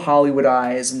so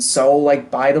Hollywoodized and so, like,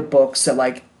 by the books that,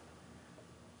 like,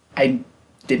 I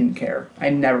didn't care. I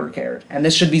never cared. And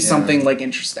this should be something, like,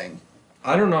 interesting.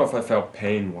 I don't know if I felt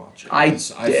pain watching. I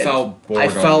this. I did. felt bored. I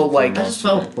felt like- I just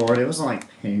felt bored. It wasn't like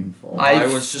painful. I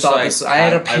was just thought like this- I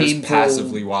had a I was painful-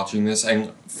 passively watching this,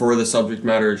 and for the subject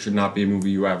matter, it should not be a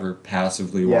movie you ever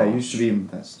passively watch. yeah, you should be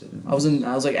invested. I was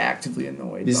like, actively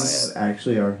annoyed This by is it.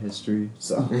 actually our history,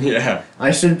 so Yeah. I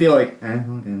shouldn't be like, okay,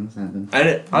 this happened. And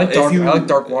it, I like if Dark- you, I like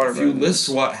Dark Water If you better list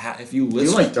than what, if you You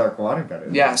list, like Dark Water better.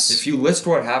 Yes. if you list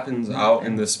what happens out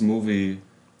in this movie,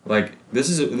 like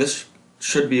this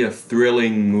should be a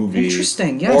thrilling movie.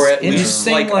 Interesting, yes. Or at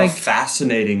Interesting, least like- a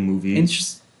fascinating movie.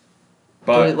 Interesting.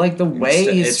 but But, like, the way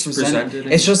it's it's presented,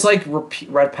 presented it's just, like,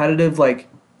 repetitive, like,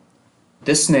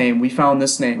 this name, we found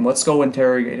this name, let's go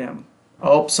interrogate him.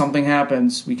 Oh, something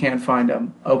happens, we can't find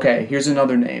him. Okay, here's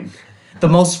another name. The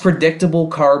most predictable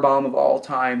car bomb of all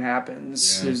time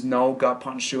happens. Yeah. There's no gut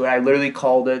punch to it. I literally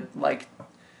called it, like,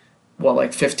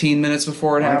 15 minutes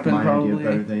before it I like happened, my probably? idea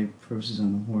better. They approaches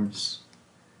on the horse,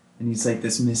 and he's like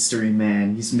this mystery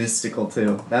man. He's mystical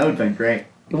too. That would have been great.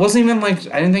 It wasn't even like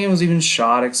I didn't think it was even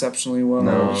shot exceptionally well.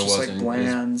 No, it was it just wasn't. like It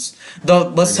was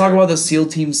bland. Let's talk about the SEAL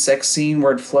Team 6 scene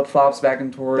where it flip flops back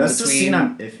and forth That's the between. scene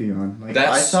I'm iffy on. Like I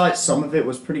That's- thought some of it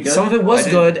was pretty good. Some of it was I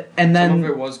did- good, and some of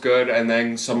then it was good, and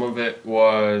then some of it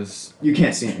was You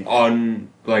can't see me.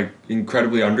 like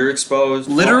incredibly underexposed.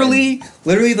 Literally,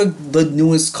 the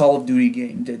newest Call of Duty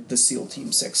game did the SEAL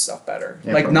Team 6 stuff better.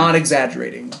 Yeah, like, probably. not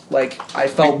exaggerating. Like, I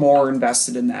felt more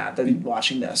invested in that than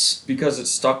watching this. Because it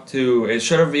stuck to, it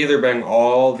should have either been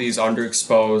all these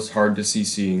underexposed, hard to see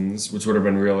scenes, which would have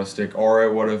been realistic, or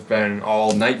it would have been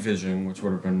all night vision, which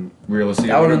would have been realistic.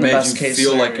 That It would would have have been the made best you case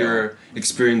feel like scenario. you're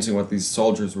experiencing what these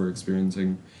soldiers were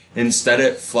experiencing. Instead,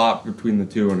 it flopped between the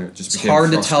two, and it just It's became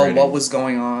hard to tell frustrating. what was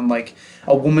going on. Like,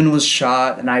 a woman was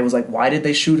shot, and I was like, why did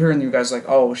they shoot her? And you guys were like,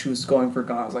 oh, she was going for a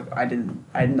gun. I was like, I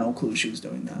had no clue she was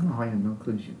doing that. Oh, I had no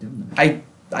clue you were doing that.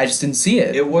 I just didn't see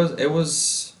it. It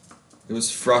was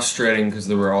frustrating because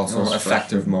there were also It was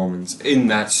effective frustrating. moments in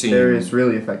that scene. There is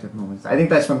really effective moments. I think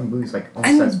that's when the movie's like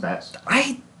almost And- at its best.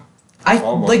 I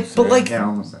Almost, like, but yeah. like, Yeah,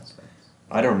 almost at its best.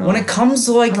 I don't know. when it comes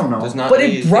to like, I don't know. Does not but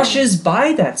need it brushes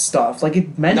by that stuff. Like,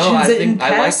 it mentions no, I it in think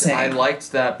passing. I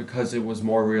liked that because it was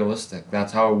more realistic.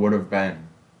 That's how it would have been.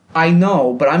 I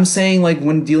know, but I'm saying, like,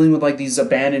 when dealing with like these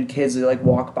abandoned kids, they like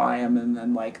walk by them and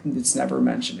then like it's never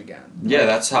mentioned again. Yeah,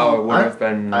 that's how it would I- have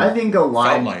been. I think a felt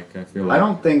line. like. I feel like. I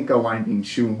don't think a line being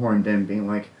shoehorned in, being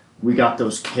like, "We got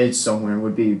those kids somewhere,"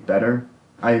 would be better.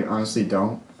 I honestly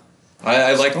don't.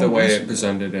 I like the Oh, way listen. it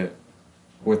presented it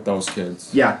with those kids.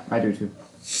 Yeah, I do too.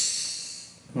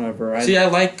 Whatever. See, I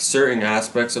like certain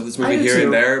aspects of this I movie do here too.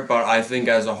 and there, but I think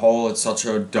as a whole, it's such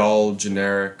a dull,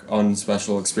 generic,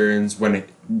 unspecial experience when it,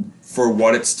 for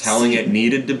what it's telling it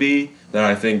needed to be, that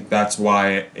I think that's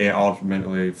why it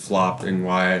ultimately flopped and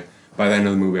why by the end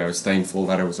of the movie I was thankful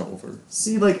that it was over.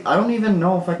 See, like, I don't even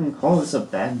know if I can call this a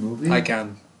bad movie. I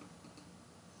can.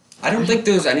 I don't think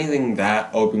there's anything that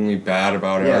openly bad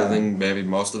about it. Yeah. I think maybe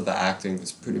most of the acting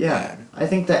is pretty Yeah, bad. I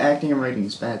think the acting and writing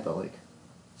is bad, but like,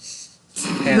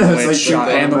 And the way It's it's like shot.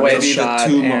 the- And the way it's maybe the shot.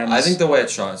 two and I think the way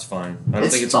it's shot is fine. I don't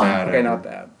It's think it's fine. bad. okay, at all. not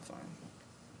bad.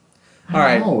 Fine. All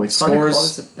right. no, it's hard to call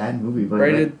Scores. this a bad movie, but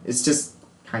Rated- like, it's just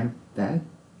kind of bad.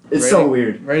 It's so Rating-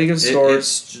 weird. Ready to give It- scores?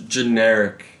 it's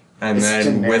generic, and It's then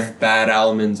generic. with bad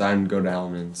elements and good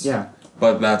elements. Yeah,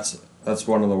 But that's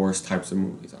one of the worst types of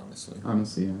movies, honestly.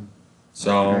 honestly, yeah.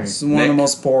 So Right. This is one of the Nick,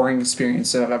 most boring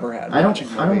experiences I've ever had. I watching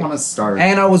a don't movie. want to start.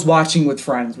 And I was watching with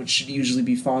friends, which should usually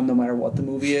be fun no matter what the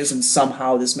movie is, and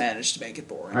somehow this managed to make it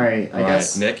boring. All right, I All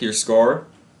guess right, Nick, your score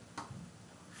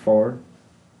 4.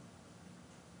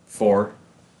 4,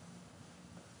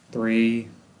 3.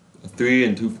 3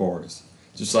 and 2 4s,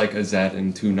 just like a Z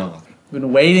and 2 Naughts. I've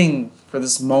been waiting for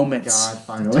this moment God, to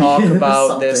finally. talk about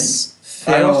Something. this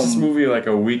I watched this film. movie like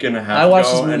a week and a half I watched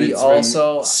ago, this and movie it's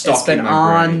also. been stuck It's been in my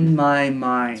on brain. my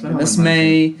mind. It's been And on this my mind,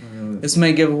 may too. Really. this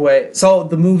may give away. So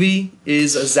the movie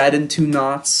is a Z and 2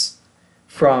 Knots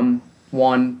from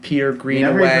one Peter We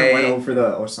never even went Greenaway. over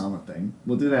the Osama thing.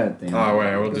 We'll do that at the end. Oh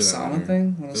wait, we'll The do that. Osama later.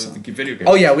 thing? What is The that? video game.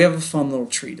 Oh yeah, we have a fun little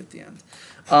treat at the end.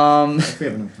 If we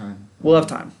have enough time. We'll have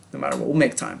time, no matter what. We'll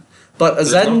make time. But a There's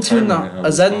Z no and 2 time knot, limit on a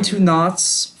this Z and one. 2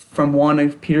 Knots from one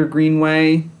of Peter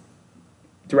Greenaway,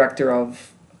 director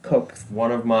of Cook.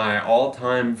 One of my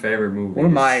all-time favorite movies. One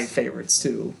of my favorites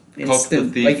too. the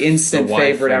Instant, Thief, like instant the wife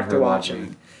favorite of after her watching.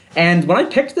 lover. And when I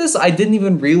picked this, I didn't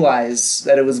even realize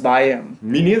that it was by him.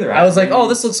 Me neither. I was like, actually. "Oh,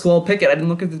 this looks cool. I'll pick it." I didn't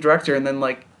look at the director, and then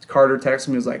like Carter texted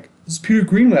me, he was like, "This is Peter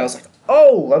Greenaway." I was like,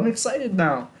 "Oh, I'm excited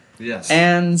now." Yes.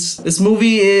 And this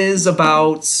movie is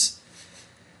about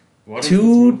What is this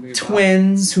two movie about?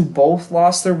 twins who both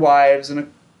lost their wives in a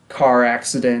car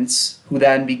accident, who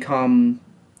then become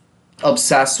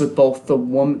obsessed with both the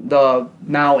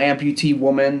now amputee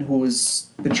woman who is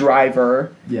the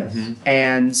driver, Yes. Mhm.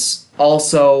 and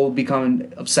also become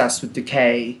obsessed with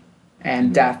decay and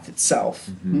Mm-hmm. death itself.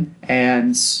 Mhm.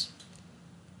 And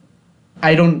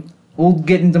we'll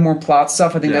get into more plot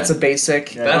stuff. I think Yeah. that's a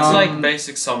basic. Yeah. That's um, like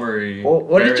basic summary.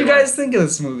 what did Very you guys light. think of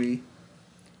this movie?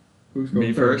 Who's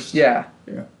Me first? Yeah.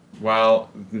 Well,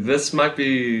 this might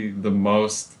be the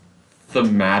most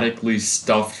thematically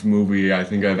stuffed movie I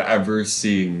think I've ever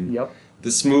seen. Yep.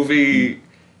 This movie,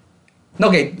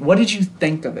 Okay, what did you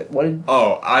think of it? What did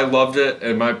I loved it.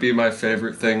 It might be my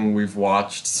favorite thing we've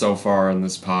watched so far on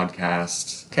this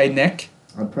podcast. Okay, Nick?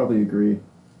 I'd probably agree.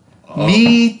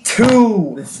 Me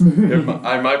too. This movie.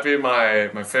 I might be my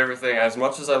favorite thing. As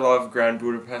much as I love Grand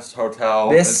Budapest Hotel,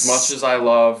 This- as much as I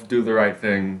love Do the Right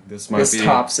Thing, this might This be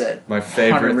tops it. my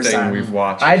favorite 100%. thing we've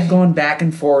watched. I've gone back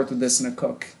and forth with this in a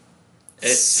cook.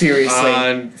 Seriously.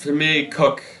 And for me,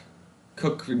 Cook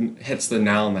hits the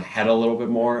nail on the head a little bit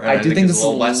more. And I do think this it's is a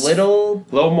less, little.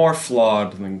 little more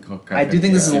flawed than Cook. I do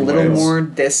think this is a in little ways. more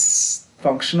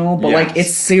dysfunctional, but like Yes.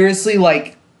 it's seriously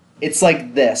like it's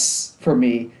like this for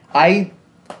me. I'm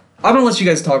gonna let you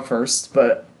guys talk first,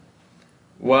 but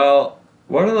Well,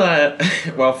 one of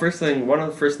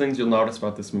the first things you'll notice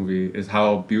about this movie is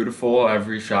how beautiful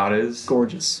every shot is.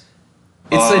 Gorgeous.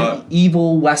 It's an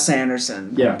evil Wes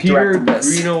Anderson. Yeah. Peter directed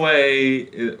this.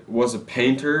 Greenaway was a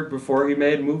painter before he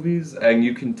made movies, and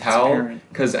you can tell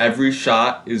because every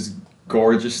shot is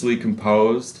gorgeously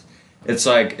composed. It's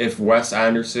like if Wes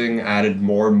Anderson added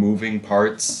more moving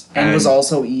parts And was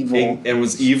also evil. and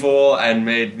was evil and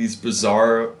made these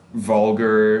bizarre,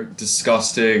 vulgar,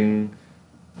 disgusting,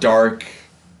 dark,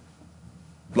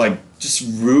 like just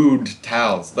rude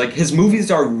tales. Like his movies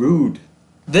are rude.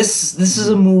 This is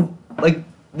a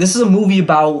movie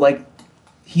about like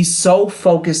he's so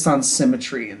focused on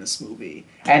symmetry in this movie,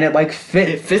 and it like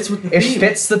fits with the theme. It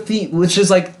fits the theme, which is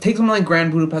like take something like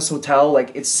Grand Budapest Hotel.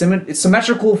 Like it's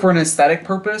symmetrical for an aesthetic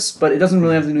purpose, but it doesn't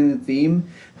really have to do with the theme.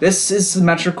 This is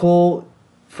symmetrical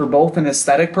for both an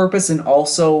aesthetic purpose and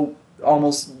also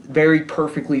almost very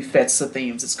perfectly fits the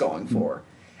themes it's going for,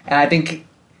 and I think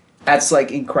that's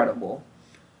like incredible,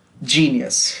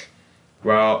 genius.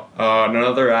 Well,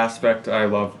 another aspect I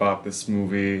love about this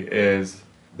movie is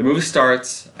the movie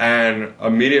starts and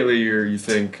immediately you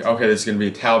think, okay, this is going to be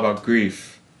a tale about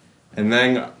grief. And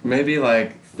then maybe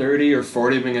like 30 or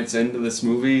 40 minutes into this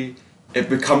movie, it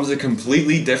becomes a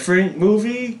completely different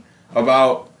movie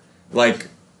about like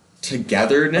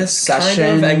togetherness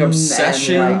and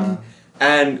obsession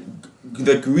and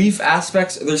the grief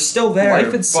aspects. They're still there.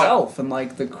 Life itself and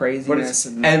like the craziness.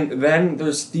 And then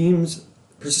there's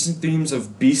persistent themes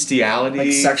of bestiality,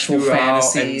 like sexual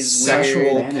fantasies, and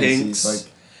sexual fantasies, kinks,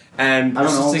 like, and I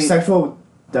don't know, sexual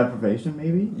deprivation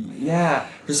maybe. Yeah,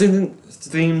 persistent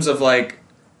themes of like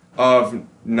of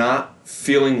not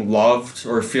feeling loved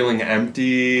or feeling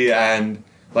empty and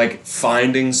like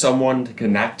finding someone to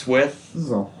connect with. This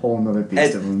is a whole nother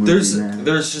beast of a movie,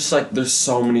 there's just like there's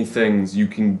so many things you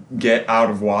can get out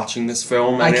of watching this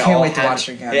film. And I can't wait to watch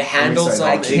it again. It handles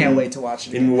I can't wait to watch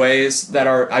it again. in ways that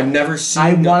are I've never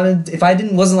seen. If I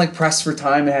wasn't like pressed for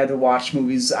time and had to watch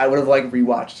movies, I would have like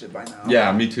rewatched it by now.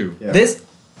 Yeah, me too.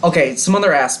 Yeah. Some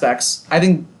other aspects. I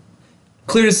think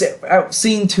clear to say,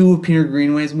 seeing 2 of Peter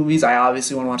Greenaway's movies, I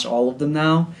obviously want to watch all of them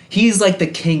now. He's like the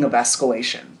king of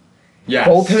escalation. Yes.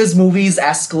 Both of his movies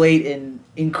escalate in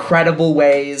incredible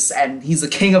ways, and he's the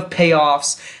king of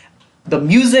payoffs. The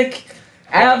music,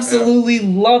 absolutely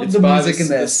love the music in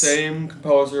this. The same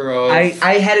composer of. I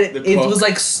had it. It was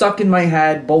like stuck in my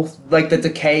head, both like the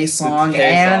Decay song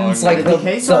and like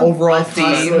the overall theme.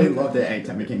 I really loved it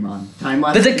anytime it came on.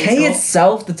 The Decay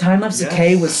itself, the time-lapse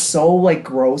Decay was so like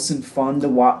gross and fun to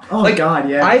watch. Oh like, God,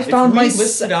 yeah. I found if we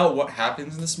listed out what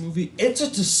happens in this movie, it's a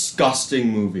disgusting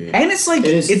movie. And it's like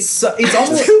it's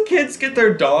almost 2 kids get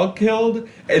their dog killed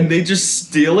and they just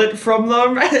steal it from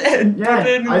them and put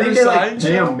it in I think they like show.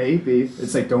 damn maybe.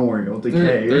 It's like don't worry, it'll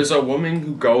decay. There's a woman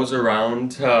who goes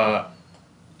around to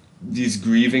these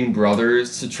grieving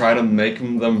brothers to try to make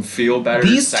them feel better.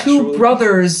 These sexually. 2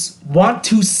 brothers want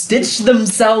to stitch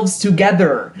themselves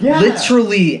together,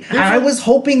 literally, and I was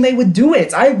hoping they would do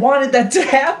it. I wanted that to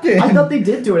happen. I thought they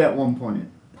did do it at one point.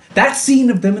 That scene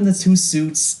of them in the 2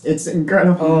 suits. It's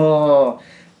incredible. Oh.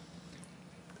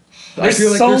 There's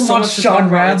so much to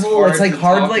unravel. It's like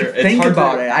hard to like think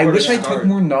about it. I wish I took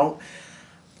more note.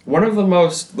 One of the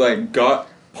most like gut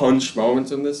punch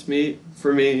moments in this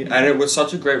for me, and it was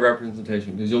such a great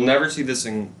representation because you'll never see this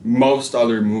in most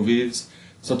other movies.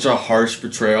 Such a harsh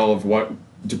portrayal of what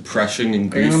depression and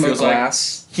grief feels like.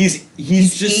 He's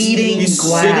just eating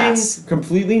glass. Sitting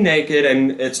completely naked,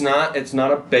 and it's not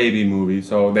a baby movie,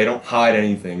 so they don't hide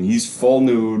anything. He's full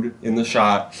nude in the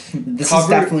shot. This is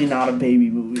definitely not a baby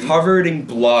movie. Covered in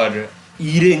blood,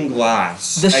 eating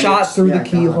glass. The shot through the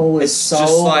keyhole is so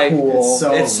cool.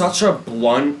 It's such a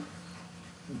blunt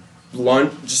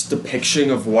just depiction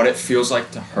of what it feels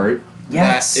like to hurt.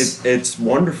 Yes. It's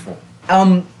wonderful.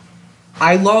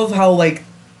 I love how like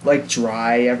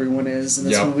dry everyone is in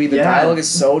this movie. The dialogue is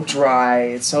so dry.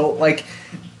 It's so like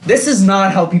this is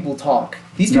not how people talk.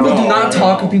 These people do not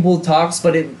talk how people talks,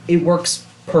 but it works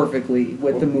perfectly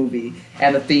with the movie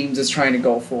and the themes it's trying to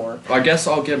go for. I guess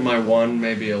I'll get my one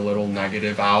maybe a little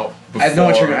negative out. I think I know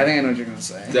what you're gonna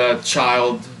say. The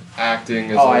child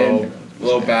acting is a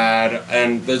little bad,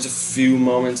 and there's a few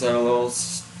moments that are a little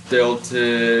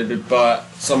stilted, but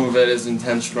some of it is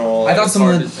intentional. I thought some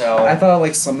of the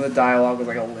the dialogue was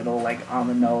like a little like on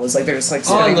the nose. Like they're just like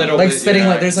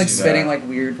spitting like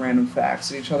weird random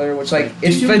facts at each other, which like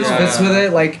it fits with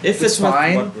it. Like it's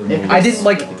fine. I didn't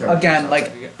like again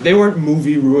like they weren't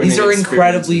movie ruining. These are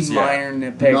incredibly minor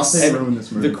nitpicks. Nothing ruined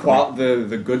this movie.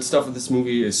 The good stuff of this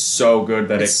movie is so good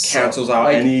that it cancels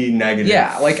out any negative.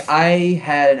 Yeah, like I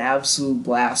had an absolute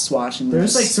blast watching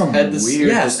this. There's like some weird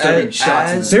disturbing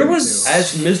shots. There was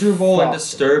as miserable and Fuck.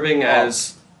 disturbing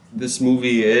as this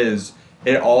movie is,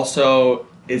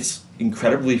 it's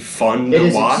incredibly fun It to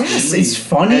is watch. Yes, it's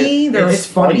funny. And There's it's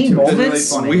funny, funny too. It's really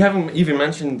moments. funny. We haven't even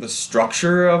mentioned the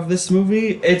structure of this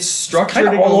movie. It's structured Kind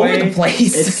of in all a over way, the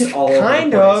place. It's all over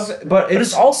kind the place. of, but But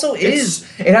it's also it's-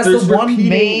 it has there's the one repeating-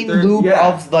 main there- loop yeah.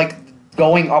 of like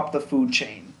going up the food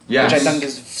chain, Yes. which I think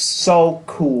is so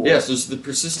cool. Yes, there's the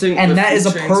persisting, And the that food is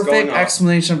a chains perfect going up.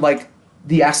 explanation of like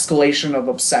the escalation of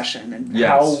obsession and Yes.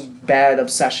 how bad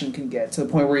obsession can get to the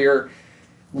point where you're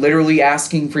literally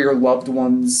asking for your loved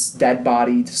one's dead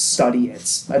body to study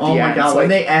it at the Oh my end. god, It's when like,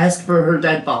 they ask for her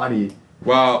dead body.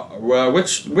 Well,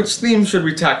 which theme should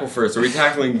we tackle first? Are we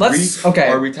tackling grief? Okay.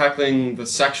 Are we tackling the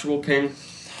sexual king?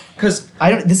 Because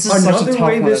this is such a another tough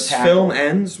way one this to tackle. film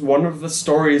ends, one of the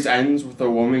stories ends with a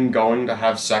woman going to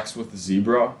have sex with a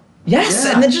zebra. Yes,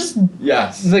 Yeah. and then just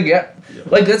Yes. like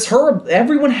like that's her.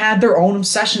 Everyone had their own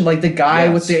obsession. Like the guy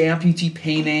Yes. with the amputee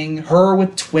painting, her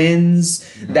with twins,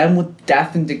 them with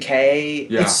death and decay.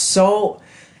 Yeah. It's so.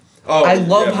 Oh, I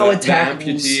love how the, it the tackles-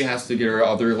 amputee has to get her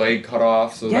other leg cut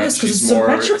off so Yes, that 'cause she's it's more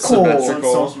symmetrical. It's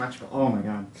symmetrical. so symmetrical. Oh my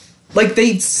god. Like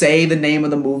they say the name of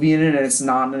the movie in it, and it's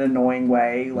not in an annoying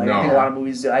way. Like I think a No. lot of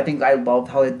movies do. I think I loved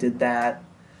how it did that.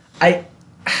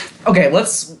 Okay,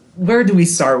 let's. Where do we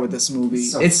start with this movie?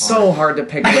 So It's so hard to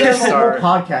pick I where could to have a whole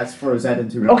start. podcast for Zed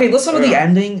into it. Okay, let's start with the Yeah.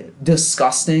 ending.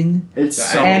 Disgusting It's The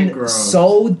so ending. and gross.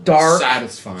 so dark.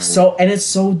 Satisfying. It's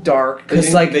so dark They because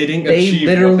didn't- like they didn't they achieve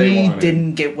what they literally wanted.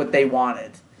 didn't get what they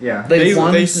wanted. Yeah. They they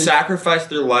wanted- sacrificed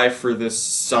their life for this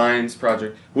science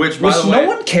project, which by Which the way, no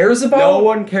one cares about. no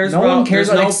one cares No about. one cares There's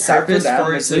about no except for purpose them. for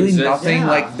it There's to really exist. nothing. Yeah.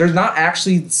 Like they're not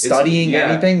actually studying yeah.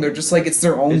 anything. They're just like it's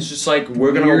their own. It's just like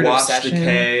we're gonna weird watch obsession.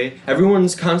 decay.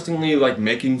 Everyone's constantly like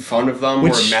making fun of them or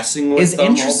Which messing with is them.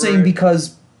 interesting over it.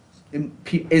 because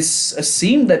it's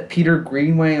assumed that Peter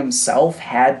Greenway himself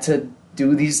had to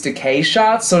do these decay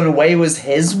shots, so in a way it was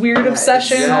his weird Yeah,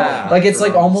 obsession. yeah. Like it's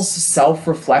like Gross. almost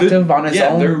self-reflective on his yeah,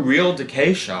 own. they're real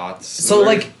decay shots. So They're-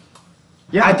 like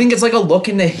Yeah. I think it's like a look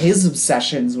into his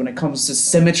obsessions when it comes to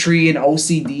symmetry and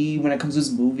OCD when it comes to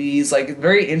his movies. Like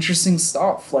very interesting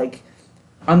stuff. Like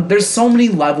there's so many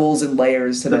levels and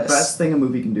layers to the this. best thing a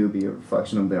movie can do be a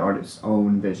reflection of the artist's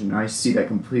own vision. I see that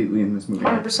completely in this movie.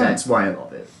 100%. That's why I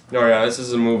love it. Oh yeah, this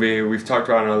is a movie we've talked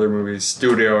about in other movies.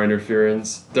 Studio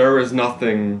interference. There was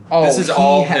nothing. Oh, this is he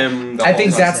all ha- him. The I whole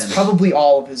think time. that's him. probably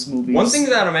all of his movies. One thing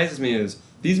that amazes me is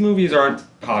these movies aren't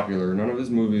popular. None of his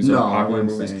movies No, are I popular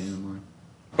wouldn't movies. say anymore.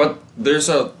 But there's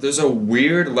a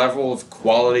weird level of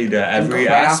quality to And every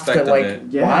craft aspect that, of like, it.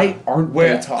 Yeah. why aren't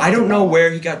Where they talked I don't know about?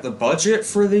 where he got the budget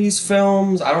for these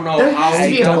films. I don't know There how has to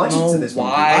he be a got. budget know to this movie.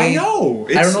 why. I know.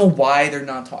 I don't know why they're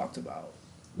not talked about.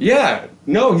 Yeah,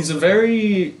 no, he's a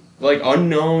very like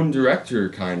unknown director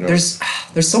kind of.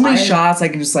 There's so many shots I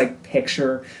can just like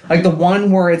picture, like the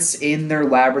one where it's in their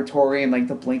laboratory and like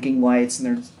the blinking lights and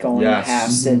they're going Yes.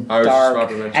 past it I was just dark. about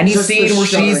to mention. Any Just the scene where she's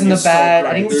shuttering in the is so bed,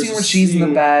 great. any There's scene where a she's in the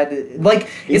scene- bed, like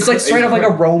it's like straight up like a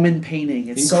Roman painting.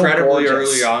 It's so Incredibly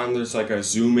gorgeous. early on, there's like a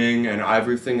zooming and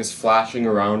everything is flashing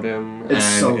around him, It's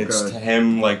and so it's good. to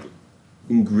him like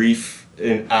in grief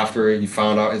after he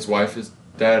found out his wife is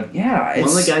dead. Yeah, One of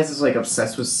it's the guys is like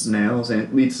obsessed with snails, and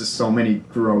it leads to so many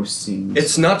gross scenes.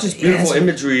 It's not just beautiful Yes.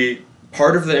 imagery.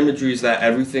 Part of the imagery is that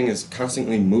everything is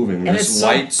constantly moving. And There's it's so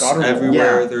lights guttural.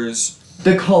 everywhere. Yeah. There's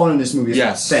the color in this movie is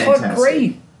Yes. fantastic. so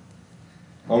great.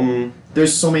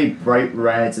 There's so many bright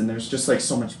reds, and there's just like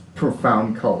so much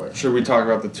profound color. should we talk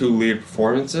about the two lead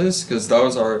performances because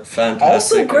those are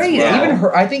fantastic. Also great. As well. Even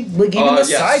her, I think like even the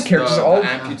Yes, side characters the, all. the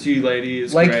amputee lady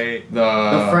is Like, great.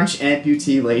 The French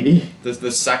amputee lady.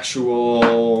 The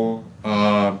sexual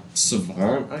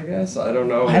savant, I guess. I don't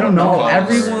know. I don't what to know. call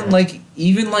Everyone her. like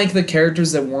even like the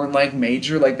characters that weren't like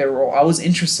major, like they were. I was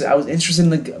interested. I was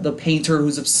interested in the painter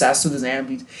who's obsessed with his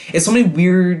amputee. It's so many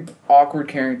weird, awkward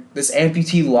characters. This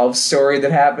amputee love story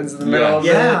that happens in the middle of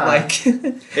Yeah. it.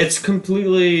 Like It's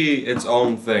completely its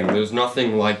own thing. There's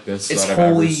nothing like this it's that I've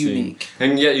ever wholly seen. unique.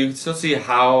 And yet you can still see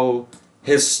how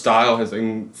his style has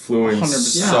influenced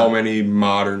 100%. so many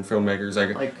modern filmmakers.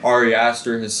 Like- Ari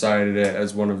Aster has cited it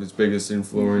as one of his biggest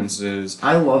influences.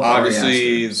 I love Obviously-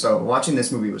 Ari Aster, so watching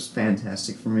this movie was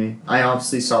fantastic for me. I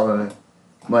obviously saw the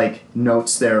like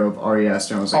notes there of Ari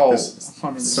Aster, and I was like, Oh, this is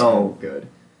 100%. so good.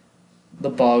 The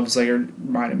bugs like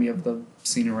reminded me of the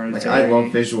scene in Like Hereditary. I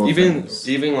love visual Even things.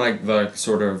 even like the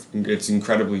sort of it's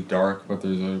incredibly dark, but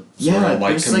there's a sort Yeah, of like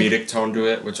there's, like- comedic tone to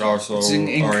it, which also It's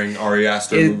are in Ari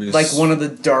Aster It, movies. like one of the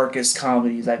darkest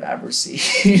comedies I've ever seen.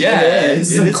 Yeah,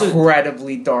 it's it is a-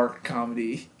 incredibly dark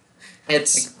comedy.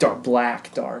 it's Like dark,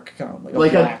 black dark comedy.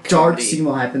 Like a black dark comedy. scene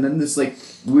will happen, then this like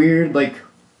weird like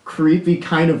creepy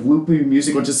kind of loopy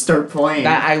music will just start playing.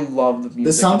 That I love the music.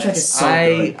 The soundtrack is so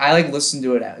good. I like listened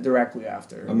to it directly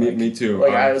after. Me too.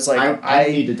 Like I was like I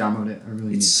need to download it. I really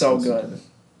need it's to so listen to good.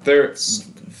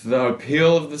 it. The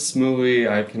appeal of this movie,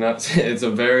 I cannot say. It's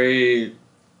a very.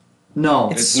 No.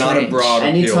 It's not a strange. broad appeal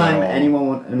Anytime at all.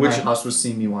 anyone in Which- my house was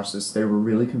seeing me watch this, they were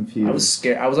really confused. I was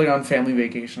scared. I was like on family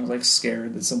vacation. I was like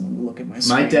scared that someone would look at my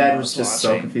screen. My dad while I was just so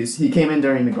watching. confused. He came in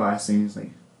during the glass scene. He's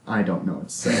like, I don't know what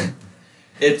to say.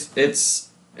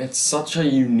 It's such a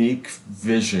unique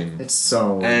vision. It's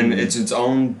so. And it's its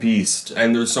own beast.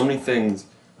 And there's so many things.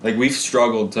 Like, we've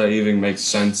struggled to even make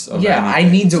sense of Yeah, I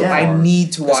anything. need to. Yeah. I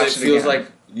need to 'Cause watch it feels again. like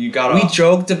you gotta. We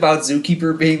joked about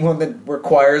Zookeeper being one that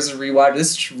requires a rewatch.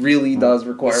 This really does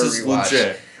require this a is rewatch.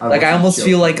 legit. Like I wasn't almost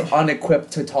feel joking. like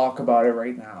unequipped to talk about it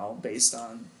right now, based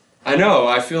on. I know.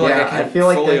 I feel like Yeah, I can't I feel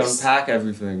like fully that's- unpack I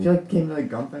everything. feel like it came to like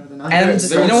gunfight with a knife. And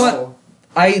There's- you know what?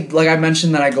 I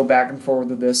mentioned that I go back and forth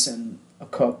with this and a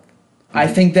cook. I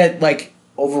think that like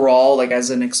overall, like as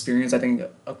an experience, I think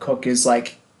a cook is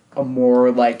like a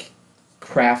more like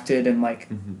crafted and like.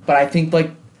 But I think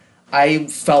like I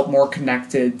felt more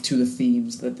connected to the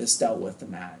themes that this dealt with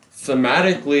than that.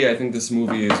 Thematically, I think this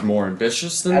movie is more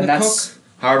ambitious than And The that's- Cook.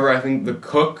 However, I think The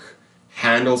Cook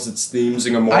handles its themes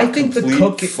in a more I think The complete,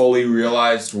 Cook- fully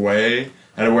realized way,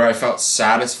 and where I felt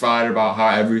satisfied about how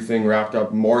everything wrapped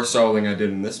up more so than I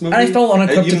did in this movie. And I felt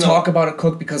unequipped to even though- talk about a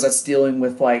cook because that's dealing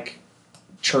with like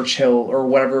Churchill or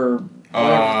whatever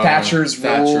Thatcher's rule.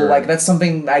 Thatcher. Like that's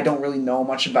something I don't really know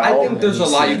much about. I think there's a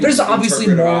lot you can There's obviously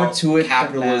interpret more about to it than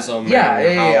capitalism that. Yeah,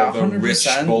 and yeah, how the 100%. rich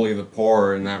bully the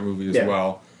poor in that movie as Yeah.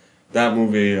 well. That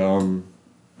movie,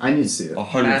 I need to see it.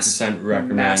 100%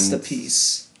 recommend.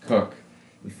 Masterpiece. Cook,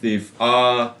 the Thief.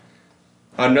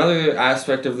 Another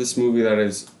aspect of this movie that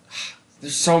is,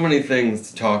 there's so many things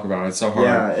to talk about. It's so hard.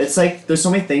 Yeah, it's like there's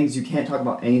so many things you can't talk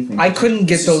about anything. I couldn't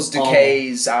get It's those just all-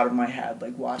 decays out of my head,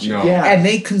 like watching. No. it. Yeah. And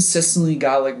they consistently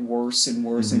got like worse and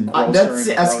worse and grosser. That's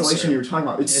the and escalation grosser. you were talking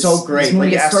about. It's This- so this great.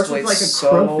 movie Like it starts with escalates like a so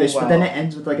crowfish, but then well. it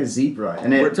ends with like a zebra,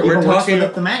 and it We're even works talking for the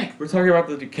about- thematic. We're talking about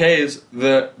the decays.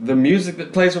 The music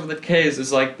that plays over the decays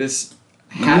is like this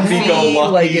Goofy,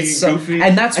 happy-go-lucky, like it's so, goofy,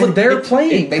 and that's what they're it-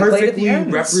 playing. It They played at the perfectly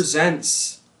end.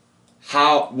 represents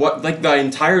the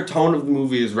entire tone of the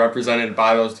movie is represented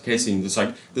by those decay scenes. It's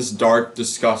like this dark,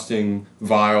 disgusting,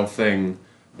 vile thing,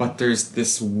 but there's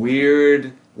this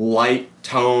weird light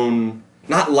tone,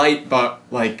 not light, but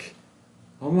like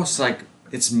almost like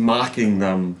it's mocking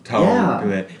them tone Yeah. to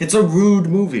it. It's a rude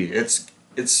movie. It's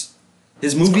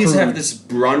his movies have crude. this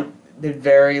brunt They're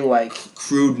very like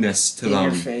crudeness to in your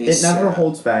them. face. It never yeah.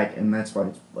 holds back, and that's why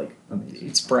it's like amazing.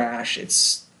 It's brash.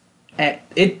 It's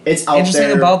It's out interesting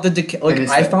there, about the decay. Like and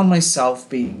it's I there. found myself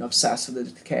being obsessed with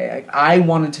the decay. Like, I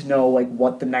wanted to know like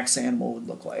what the next animal would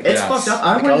look like. It's Yes. fucked up.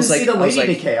 I Like, wanted I was to see like- the I was lady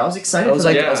like- decay. I was excited. I was for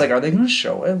like, that. Yeah. I was like, are they gonna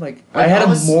show it? Like, Like, I had I a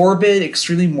was-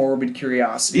 extremely morbid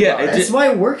curiosity. Yeah, about it it. That's why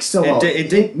it works so It well. did- it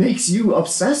did- It makes you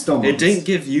obsessed almost. It didn't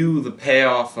give you the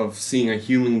payoff of seeing a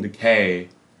human decay,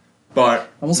 but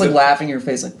Almost like laughing in your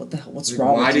face, like what the hell? What's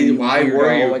wrong with you? Why weirdo?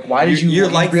 were you? Like why did you You're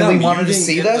like really them. wanted You to didn't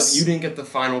see get this? you didn't get the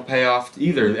final payoff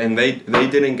either, and they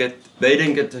didn't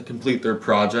get to complete their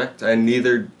project, and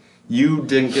neither you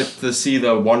didn't get to see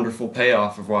the wonderful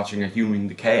payoff of watching a human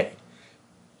decay.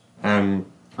 I'm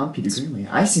Peter Greenlee.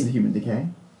 I seen the human decay.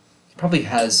 Probably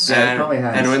has. Yeah, it and, probably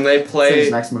has. and when they It's play,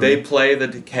 his next movie. they play the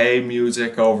decay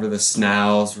music over the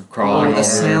snails crawling Oh, over. the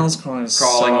snails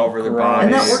crawling over the gross. body.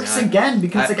 And that Nice. works again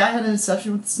because I- the guy had an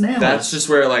obsession with snails. That's just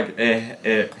where like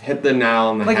it hit the nail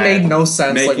on the Like head. made no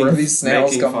sense. Like Making- where these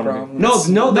snails making come fun of from? it.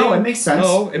 No, it makes sense.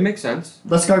 No, it makes sense.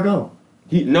 Let's go.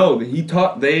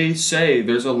 They say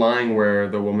there's a line where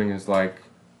the woman is like,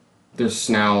 "There's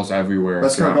snails everywhere."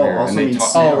 Let's throughout go here," also and they means talk.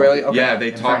 snail. Oh really? Okay. Yeah, they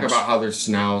In talk French. about how there's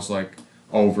snails like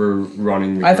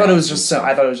overrunning. The I thought it was grass just. and stuff.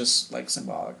 I thought it was just like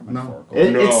symbolic or No. metaphorical.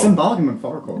 It's No. symbolic and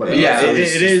metaphorical. But Yeah, also it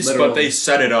it's is, just literal. but they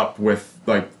set it up with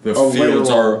like the A fields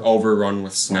literal- are overrun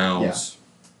with snails.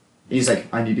 He's like,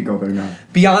 I need to go there now.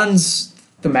 Beyond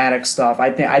thematic stuff,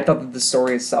 I thought that the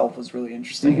story itself was really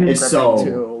interesting and It's gripping so-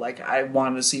 too. Like I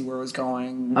wanted to see where it was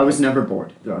going. I was never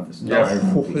bored throughout this entire Yeah.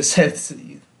 movie. This is-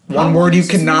 How one long word you is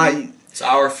this cannot It's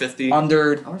hour 50.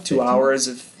 under Hour 2 15. hours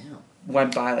if Damn.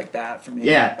 went by like that for me.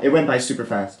 Yeah, it went by super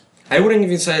fast. I wouldn't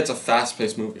even say it's a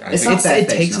fast-paced movie. I It's think not that it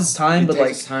fast, takes no. its time, it but takes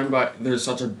like its time, but there's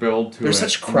such a build to there's it.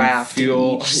 such and you craft feel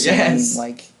in each scene. yes.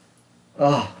 Like,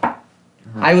 oh,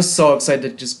 I was so excited to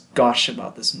just gush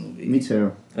about this movie. Me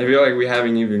too. I feel like we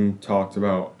haven't even talked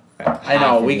about. I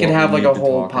know we could have like a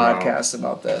whole podcast. podcast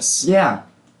about this. Yeah.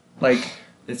 Like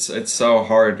It's so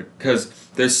hard because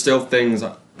there's still things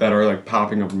that are like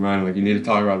popping up in mind. Like, you need to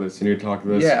talk about this. You need to talk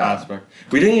about this Yeah. aspect.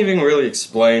 We didn't even really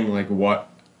explain like what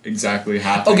exactly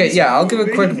happened. Okay, yeah, I'll give a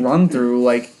quick run through.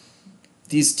 Like,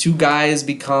 these two guys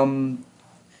become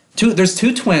there's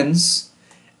two twins.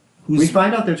 We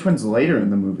find out they're twins later in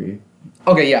the movie.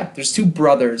 Okay, yeah, there's two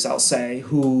brothers, I'll say,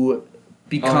 who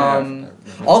become.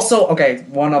 yeah. Also, okay,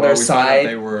 one other Well, we found out side.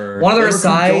 they were. One other They were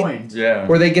side conjoined. Yeah.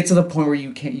 where they get to the point where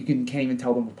you can't even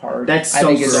tell them apart. That's I so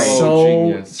think it's great. so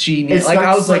Genius. genius. It Like,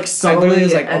 I was starts, like, I literally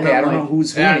was like, subtly, and okay, I then, don't know like-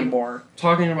 who's who and- anymore.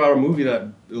 Talking about a movie that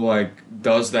like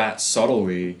does that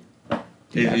subtly.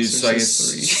 The It is like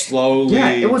Exorcist it's 3. slowly. Yeah,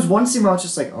 it was one scene where I was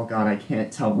just like, oh god, I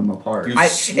can't tell them apart. You There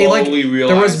slowly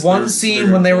realize was one they're- scene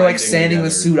they're when they were like blending standing in the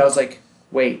together. suit. I was like,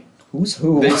 wait, who's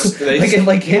who? They like it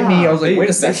like hit me. I was like, They- wait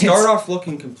a They second. start off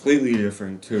looking completely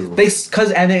different too.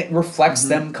 And it reflects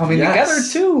them coming Yes. together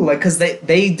too. Like, because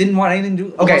they didn't want anything to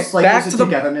do. Okay, Almost like back there's to a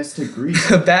the togetherness to grief.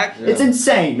 back Yeah. It's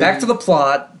insane. back to the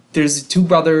plot. There's two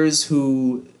brothers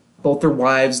who both their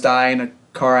wives die in a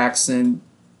car accident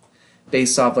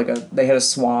based off they hit a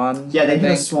swan. Yeah, they I hit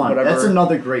a think, swan. whatever. That's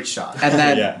another great shot. And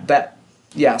then Yeah.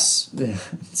 yes,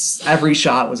 every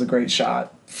shot was a great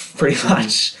shot, pretty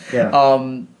much. Yeah.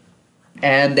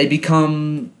 And they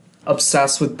become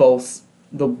obsessed with both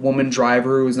the woman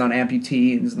driver who's an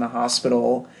amputee and is in the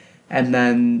hospital, and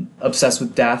then obsessed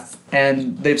with death.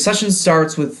 And the obsession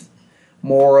starts with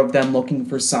more of them looking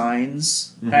for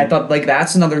signs. And I thought like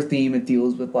that's another theme it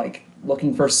deals with, like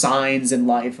looking for signs in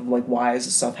life of like, why is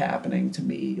this stuff happening to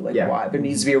me? Like, Yeah. why there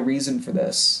needs to be a reason for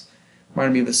this.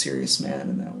 Reminded me of a serious man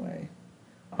in that way.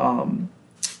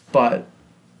 But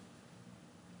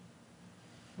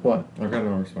what? I got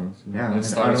no response. Yeah, I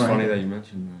just I thought it was don't know. funny that you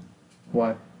mentioned that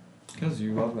What? because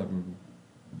you love that movie.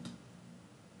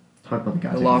 Talk about the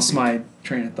I goddamn lost movie. my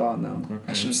train of thought now. Okay,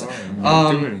 I should have sorry. said.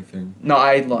 I didn't do anything. No,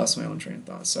 I lost my own train of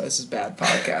thought, so this is bad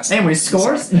podcast. Anyway, I'm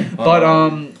scores? sorry.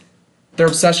 But their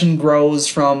obsession grows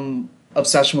from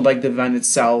obsession with like the event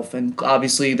itself, and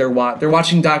obviously they're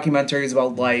watching documentaries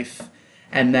about life,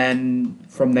 and then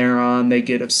from there on they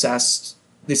get obsessed.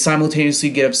 They simultaneously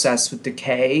get obsessed with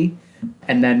decay,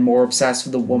 and then more obsessed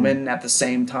with the woman at the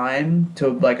same time to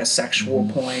like a sexual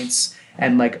points,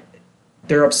 and like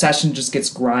their obsession just gets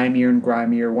grimier and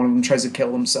grimier. One of them tries to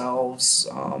kill themselves.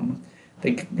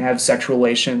 They have sexual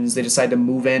relations. They decide to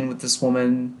move in with this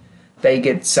woman. They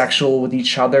get sexual with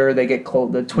each other. They get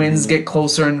the twins get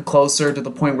closer and closer to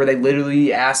the point where they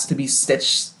literally ask to be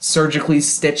surgically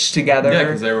stitched together. Yeah,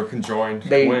 because they were conjoined.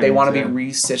 They twins, want to yeah. be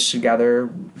re-stitched together,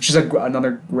 which is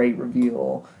another great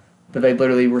reveal. That they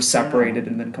literally were separated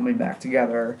and then coming back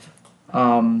together.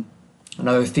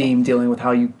 Another theme dealing with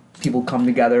how people come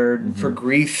together for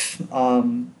grief.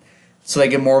 So they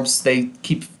get more. They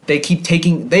keep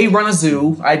taking. They run a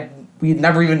zoo. We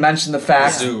never even mentioned the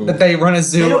fact Zoo. that they run a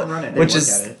zoo, They don't run it. They which work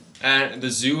is at it. And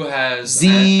the zoo has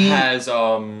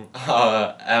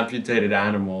amputated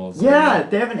animals. Yeah,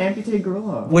 they have an amputated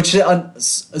gorilla. which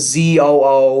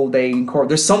ZOO. They incorporate.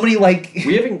 There's so many like.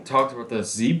 We haven't talked about the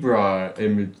zebra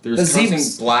image. There's The something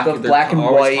zebras- black. the they're black and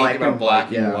always white. talking about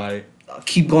black Yeah. and white.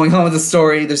 Keep going on with the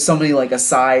story. There's so many like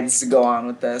asides to go on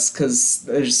with this because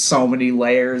there's so many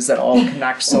layers that all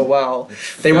connect so well.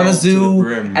 They run a Filled to the zoo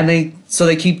brim. and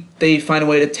they find a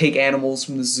way to take animals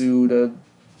from the zoo to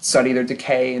study their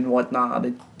decay and whatnot.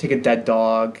 They take a dead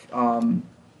dog,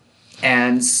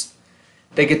 and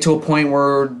they get to a point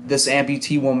where this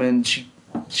amputee woman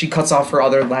she cuts off her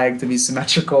other leg to be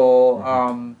symmetrical.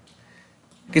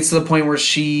 Gets to the point where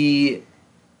she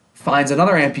finds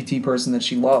another amputee person that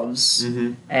she loves,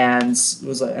 and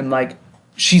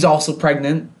she's also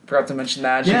pregnant. Forgot to mention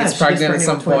that she Yeah, gets she gets pregnant at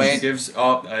some pregnant with She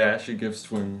point. she gives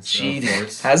twins. She of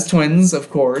course. has twins, of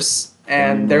course,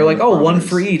 and And they're like, "Oh, one brothers.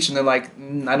 for each," and they're like,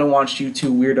 "I don't want you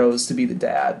two weirdos to be the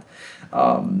dad."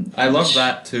 I love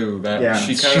that too. That Yeah. she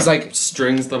kind She's of like-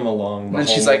 strings them along the And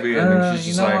whole she's like, movie, and then she's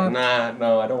you just know like, what? nah,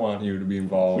 no, I don't want you to be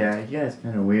involved. Yeah, you guys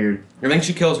kind of weird. I think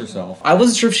she kills herself. I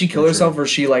wasn't sure if she killed Sure. herself or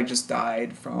she like just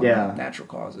died from Yeah. natural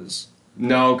causes.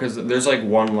 No, because there's like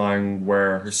one line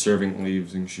where her servant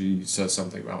leaves and she says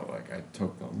something about like I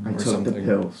took them I or took something. the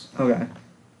pills. Okay,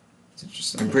 it's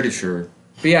interesting. I'm pretty sure.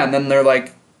 But yeah, and then they're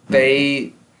like,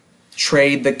 they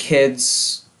trade the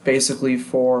kids basically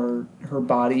for her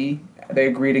body. They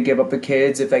agree to give up the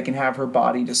kids if they can have her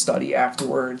body to study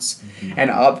afterwards. And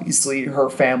obviously her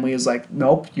family is like,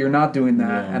 nope, you're not doing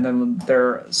that. Yeah. And then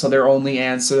their only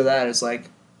answer to that is like,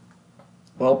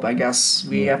 well, I guess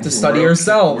we have to study We'll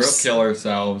ourselves. kill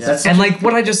ourselves. That's And like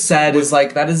what I just said is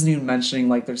like that isn't even mentioning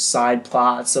like their side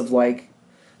plots of like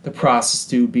the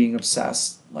prostitute being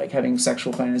obsessed, like having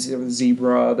sexual fantasies with the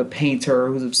zebra, the painter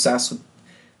who's obsessed with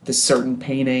this certain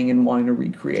painting and wanting to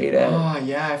recreate it. Oh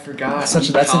yeah, I forgot. That's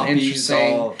He an copies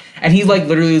interesting. all- And he like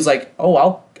literally was like,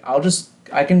 "Oh,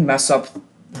 I can mess up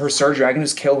her surgery. I can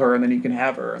just kill her, and then you can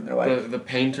have her." And they're like, the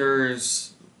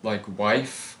painter's like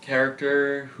wife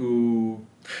character who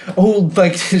 "Oh,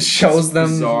 like it shows them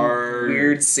bizarre.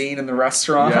 weird scene in the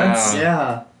restaurant." Yeah.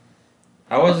 Yeah.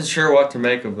 I wasn't sure what to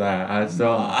make of that. I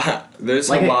still there's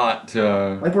Like a it- lot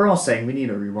to. Like we're all saying, we need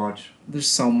a rewatch. There's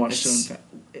so much It's- to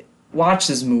unpack. Watch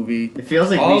this movie. It feels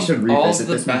like All we of- should all of revisit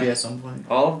the this movie ba- at some point.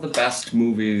 All of the best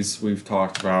movies we've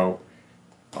talked about,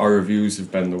 our reviews have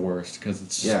been the worst because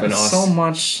it's just Yeah. been us. So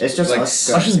much. It's just like, us Us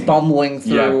just discussing. bumbling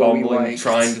through yeah, what we bumbling, liked.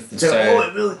 trying to So, say. oh,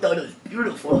 I really thought it was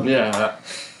beautiful. Yeah.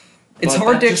 It's But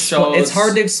hard that to just explain. It's shows-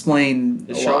 hard to explain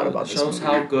It a lot shows, about it this shows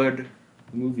movie. how good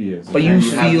the movie is. But And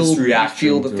you have this feel- you reaction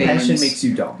feel the to it. thing. Passion Fans- makes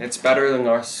you dumb. It's better than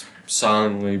us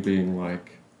silently being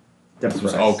like, this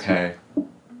was Depressed. okay.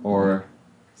 Or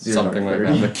Zero something Dark like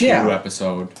Thirty. that. The Q Yeah.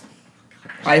 episode.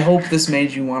 I hope this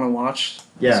made you want to watch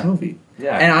Yeah. this movie.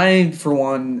 Yeah. And I, for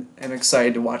one, am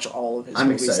excited to watch all of his I'm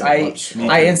movies. excited to watch all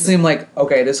I of instantly am like,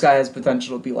 okay, this guy has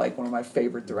potential to be like one of my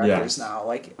favorite directors Yes. now.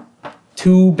 Like,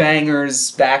 2 bangers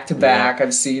back to back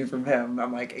I've seen from him.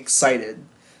 I'm like excited.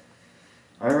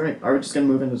 Alright, are we just gonna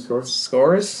move into scores?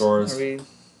 Scores? Scores. Are we...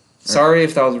 Sorry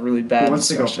if that was a really bad Who wants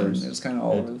to go discussion. first? It was kind of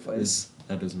all over the place.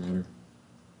 That doesn't matter.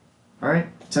 Alright,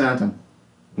 10 out of 10.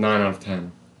 9 out of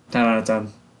 10. 10 out of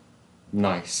 10.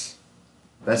 Nice.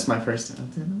 That's my first 10 out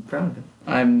of 10. I'm proud of it.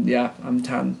 I'm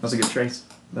 10. That was a good trace.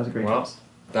 That was a great Well, trace.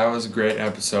 That was a great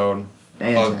episode.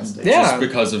 Fantastic. Yeah. Just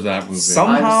because of that movie.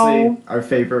 Somehow- Honestly, our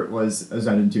favorite was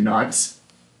Zen and Do Nots.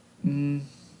 Mm,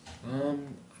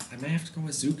 I may have to go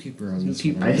with Zookeeper on this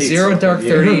Zookeeper. one. I hate Zero Dark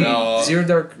Zookeeper. 30. No. Zero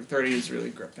Dark 30 is really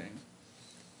gripping.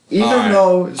 Even Alright,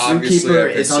 though obviously I Zookeeper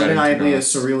picked is Zen and Do undeniably a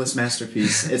Nots. surrealist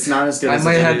masterpiece, it's not as good I as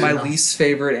might Zen have and my Do Nots. least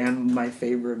favorite and my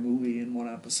favorite movie in one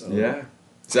episode. Yeah.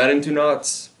 Zed and Two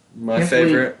Knots. My Can't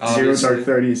favorite. believe Zero Obviously. Dark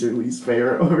 30 is your least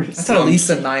favorite. Over That's at least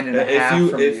a 9.5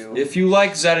 from you. If you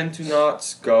like Zed and Two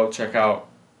Knots, go check out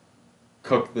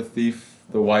Cook the Thief,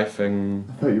 the Wife, and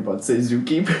I thought you were about to say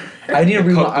Zookeeper. I need to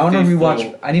Cook rewatch. the I want to Thief,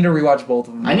 rewatch. though. I need to rewatch both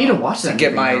of them. I need to watch that to get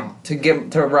movie my now.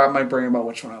 to wrap my brain about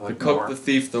which one I the like Cook more. the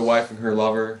Thief, the Wife, and her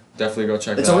lover. Definitely go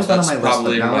check It's that out. always been on That's my list, but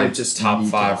probably now my I just top need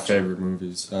to 5 watch it. favorite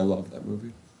movies. I love that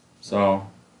movie. So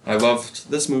I loved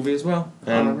this movie as well.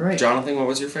 And Alright. Jonathan, what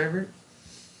was your favorite?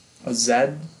 A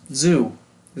Zed Zoo.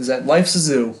 Zed Life's a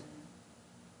zoo.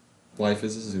 Life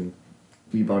is a Zoo.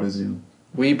 We bought a zoo.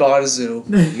 We bought a zoo.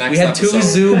 Next We had 2 episode,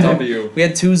 zoo. W. We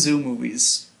had 2 zoo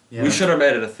movies. Yeah. We should have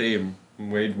made it a theme.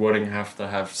 We wouldn't have to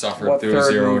have suffered What through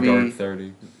third Zero movie? Dark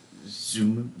 30.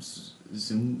 Zoom.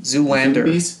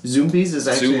 Zoolander. Zombies is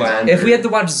actually. Zoolander. If we had to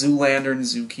watch Zoolander and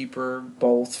Zookeeper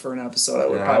both for an episode, I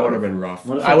would Yeah, that probably would have been rough.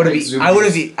 What if I would have. picked I would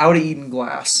have. Zombies? I would have eaten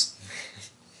glass.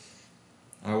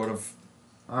 I would have.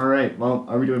 Alright, well,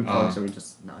 are we doing plugs or are we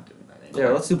just not doing that anymore?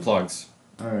 Yeah, let's do plugs.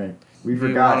 Alright. We You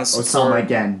forgot wanna support- Osama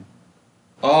again.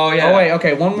 Oh yeah. Oh wait.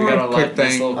 Okay. One We more gotta quick like this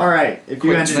thing. little- Alright, if you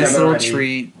Quick ended nice Nice it little already,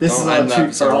 treat. this Don't is end a that treat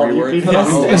episode. for all We you were people.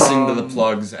 listening to the Um,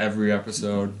 plugs every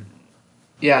episode.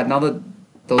 Yeah. Now that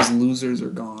those losers are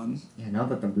gone. Yeah, now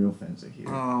that the real fans are here.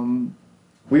 Oh.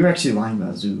 We were actually lying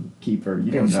about Zookeeper.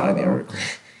 You Can don't find the know. article.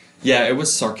 Yeah, it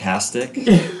was sarcastic.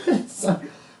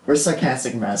 We're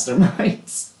sarcastic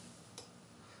masterminds.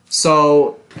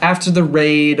 So after the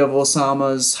raid of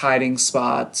Osama's hiding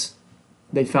spot,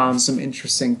 they found some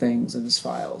interesting things in his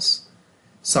files.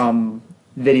 Some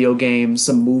video games,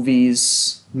 some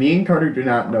movies. Me and Carter do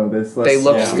not know this. Let's They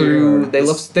looked Yeah. through. we're-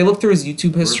 They looked through his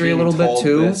YouTube history a little bit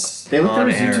too. They looked through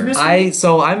his YouTube history?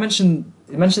 I mentioned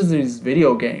it mentions these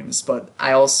video games, but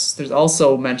there's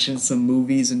also mentioned some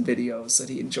movies and videos that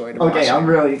he enjoyed Okay, watching. I'm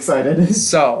really excited.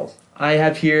 So I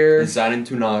have here. Is that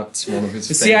into Knots? One of his.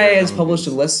 The favorite CIA has movies. published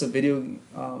a list of video.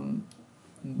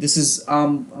 This is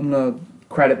I'm gonna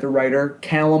credit the writer.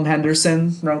 Callum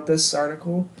Henderson wrote this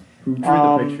article. Who drew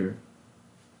Um, the picture?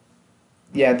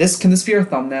 Yeah, can this be our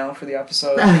thumbnail for the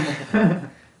episode?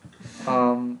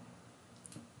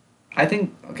 I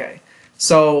think okay.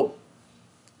 So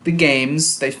the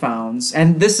games they found,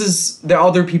 and there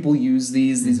other people use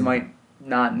these. These might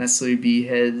not necessarily be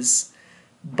his,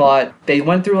 but they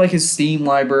went through like his Steam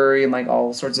library and like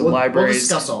all sorts of We'll libraries.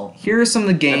 discuss all. Here are some of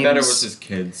the games. I bet it was his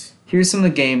kids. Here's some of the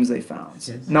games they found.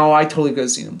 Kids? No, I totally could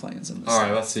have seen them playing some of this. All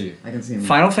right, let's see. I can see him.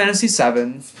 Final Fantasy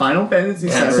VII, Final Fantasy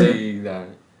Can't VII. see that.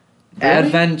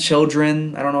 Advent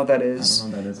Children. I don't know what that I is.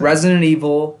 don't know what that is. Resident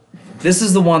Evil. This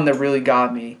is the one that really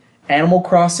got me. Animal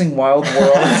Crossing Wild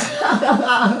World.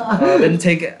 Didn't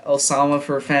take Osama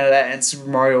for a fan of that, and Super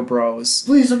Mario Bros.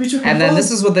 Please don't be tripping. And then this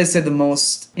is what they said the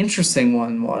most interesting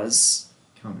one was.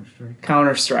 Counter-Strike.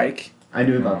 Counter-Strike. I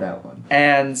knew about that one.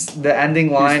 And the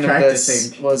ending line of this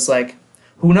practicing. was like,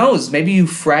 who knows, maybe you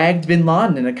fragged Bin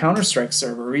Laden in a Counter-Strike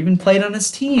server or even played on his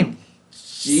team.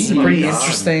 It's Oh my pretty God.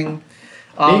 interesting.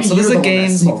 Maybe So you're these the are one that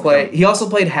games he smoked played. up. He also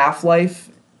played Half-Life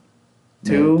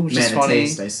too, which is Man, funny.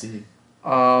 Taste, I see.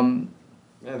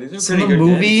 Yeah, these are Some pretty of the good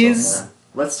movies. games so far.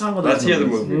 Let's talk about Let's those hear the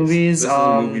movies. Movies, This is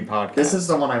a movie podcast. This is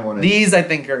the one I wanted. These I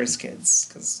think are his kids,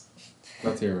 because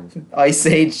Let's hear them. Ice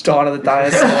Age, Dawn of the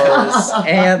Dinosaurs,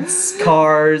 Ants,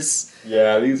 Cars,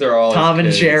 Yeah, these are all Tom his and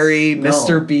kids. Jerry, No.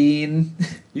 Mr. Bean.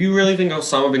 You really think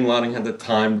Osama bin Laden had the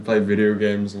time to play video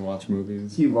games and watch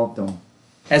movies? He loved them.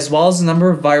 As well as a number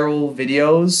of viral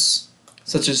videos,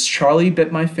 such as Charlie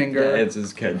Bit My Finger, Yeah, it's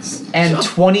his kids. and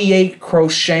 28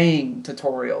 crocheting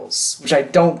tutorials, which I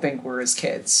don't think were his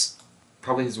kids.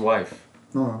 Probably his wife.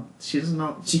 No, she doesn't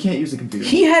know. She can't use a computer.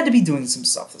 He had to be doing some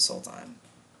stuff this whole time.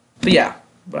 But yeah,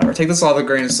 whatever. Take this all with a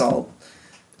grain of salt.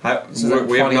 This is a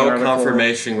We have funny no article.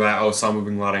 confirmation that Osama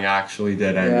bin Laden actually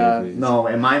did any Yeah. of these. No,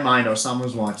 in my mind, Osama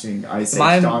was watching Ice In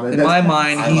Age. my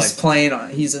mind, I he's like- playing.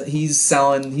 He's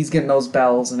selling. He's getting those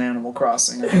bells in Animal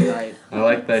Crossing every night. I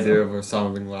like the idea of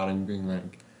Osama bin Laden being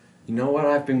like, you know what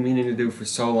I've been meaning to do for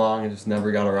so long and just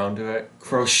never got around to it?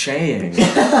 Crocheting. He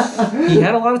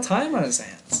had a lot of time on his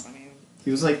hands. I mean,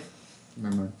 He was like,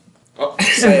 never mind. Oh.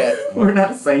 say it. We're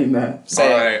not saying that. Say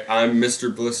it. Alright, I'm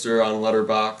Mr. Blister on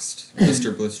Letterboxd.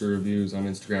 Mr. Blister Reviews on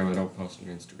Instagram. I don't post on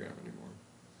Instagram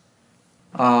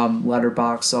anymore.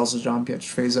 Letterbox, also John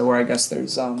Pietrofazzo, where I guess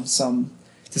there's some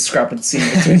discrepancy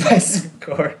between my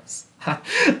scores.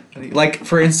 Like,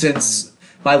 for instance,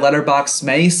 my Letterbox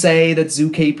may say that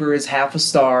Zookeeper is half a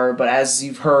star, but as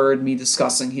you've heard me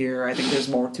discussing here, I think there's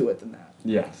more to it than that.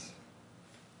 Yes.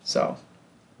 So,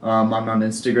 I'm on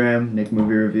Instagram, Nick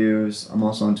Movie Reviews. I'm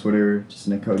also on Twitter, just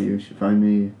Nick Cody. You should find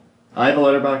me. I have a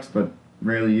letterbox, but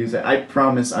rarely use it. I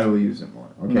promise I will use it more.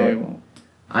 Okay. no, you won't.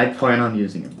 I plan on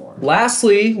using it more.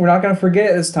 Lastly, we're not going to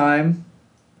forget this time.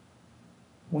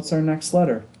 What's our next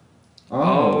letter?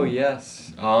 Oh,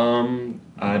 yes.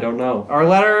 I don't know. Our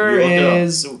letter You look it up.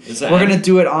 is. Is it We're M? going to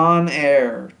do it on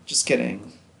air. Just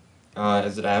kidding.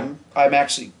 Is it M? I'm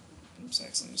actually. Oops, I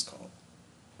accidentally just called.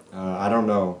 I don't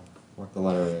know what the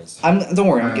letter is. Don't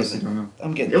worry, I I'm honestly getting don't it. know.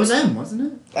 I'm getting It was M,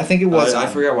 wasn't it? I think it was. I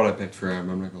forgot what I picked for M.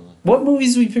 I'm not gonna lie. What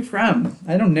movies did we pick for M?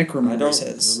 I know Nick I remembers don't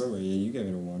his. remember. Yeah, you gave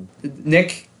it a 1.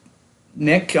 Nick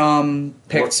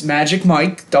picked Magic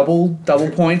Mike, double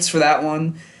points for that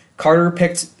one. Carter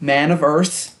picked Man from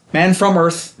Earth, Man from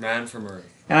Earth.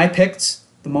 and I picked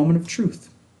The Moment of Truth.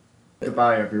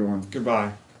 Goodbye, everyone.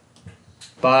 Goodbye.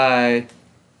 Bye.